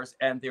Cares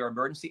and their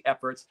emergency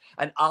efforts.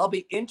 And I'll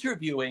be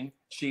interviewing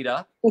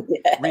Cheetah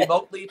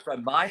remotely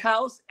from my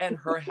house and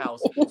her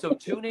house. So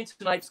tune in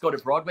tonight. Just go to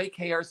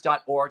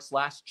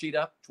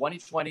BroadwayCares.org/Cheetah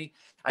 2020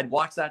 and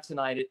watch that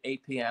tonight at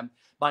 8 p.m.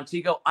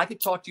 Montego, I could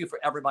talk to you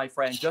forever, my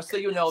friend. Just so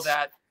you know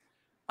that.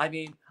 I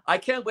mean, I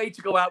can't wait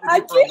to go out with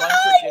you for a lunch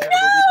or dinner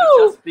where we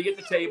can just be at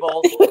the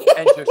table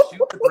and just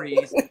shoot the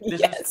breeze.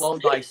 This has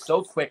flown by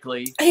so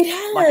quickly. It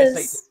has. Like I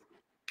say,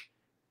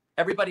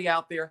 everybody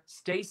out there,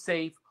 stay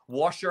safe,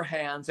 wash your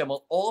hands, and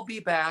we'll all be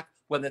back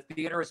when the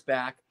theater is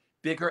back,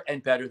 bigger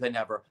and better than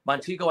ever.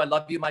 Montego, I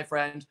love you, my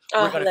friend.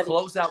 We're going to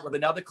close out with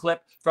another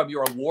clip from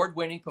your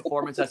award-winning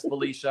performance as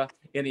Felicia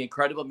in the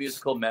incredible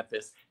musical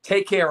Memphis.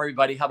 Take care,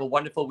 everybody. Have a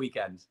wonderful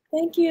weekend.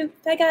 Thank you.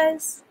 Bye,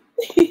 guys.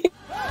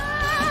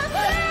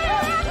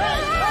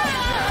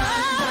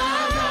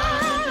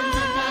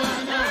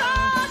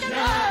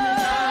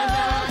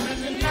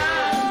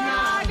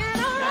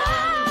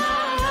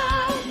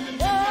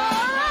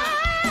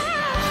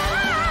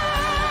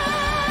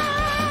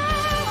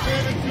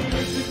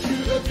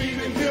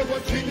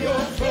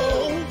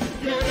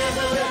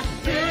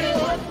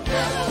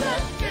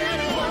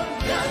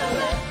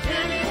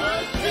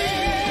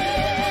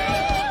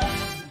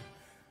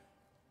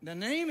 The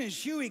name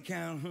is Huey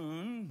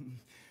Calhoun.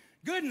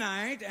 Good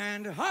night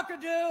and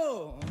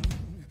hockadoo.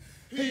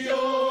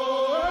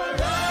 You're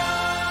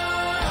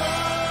right.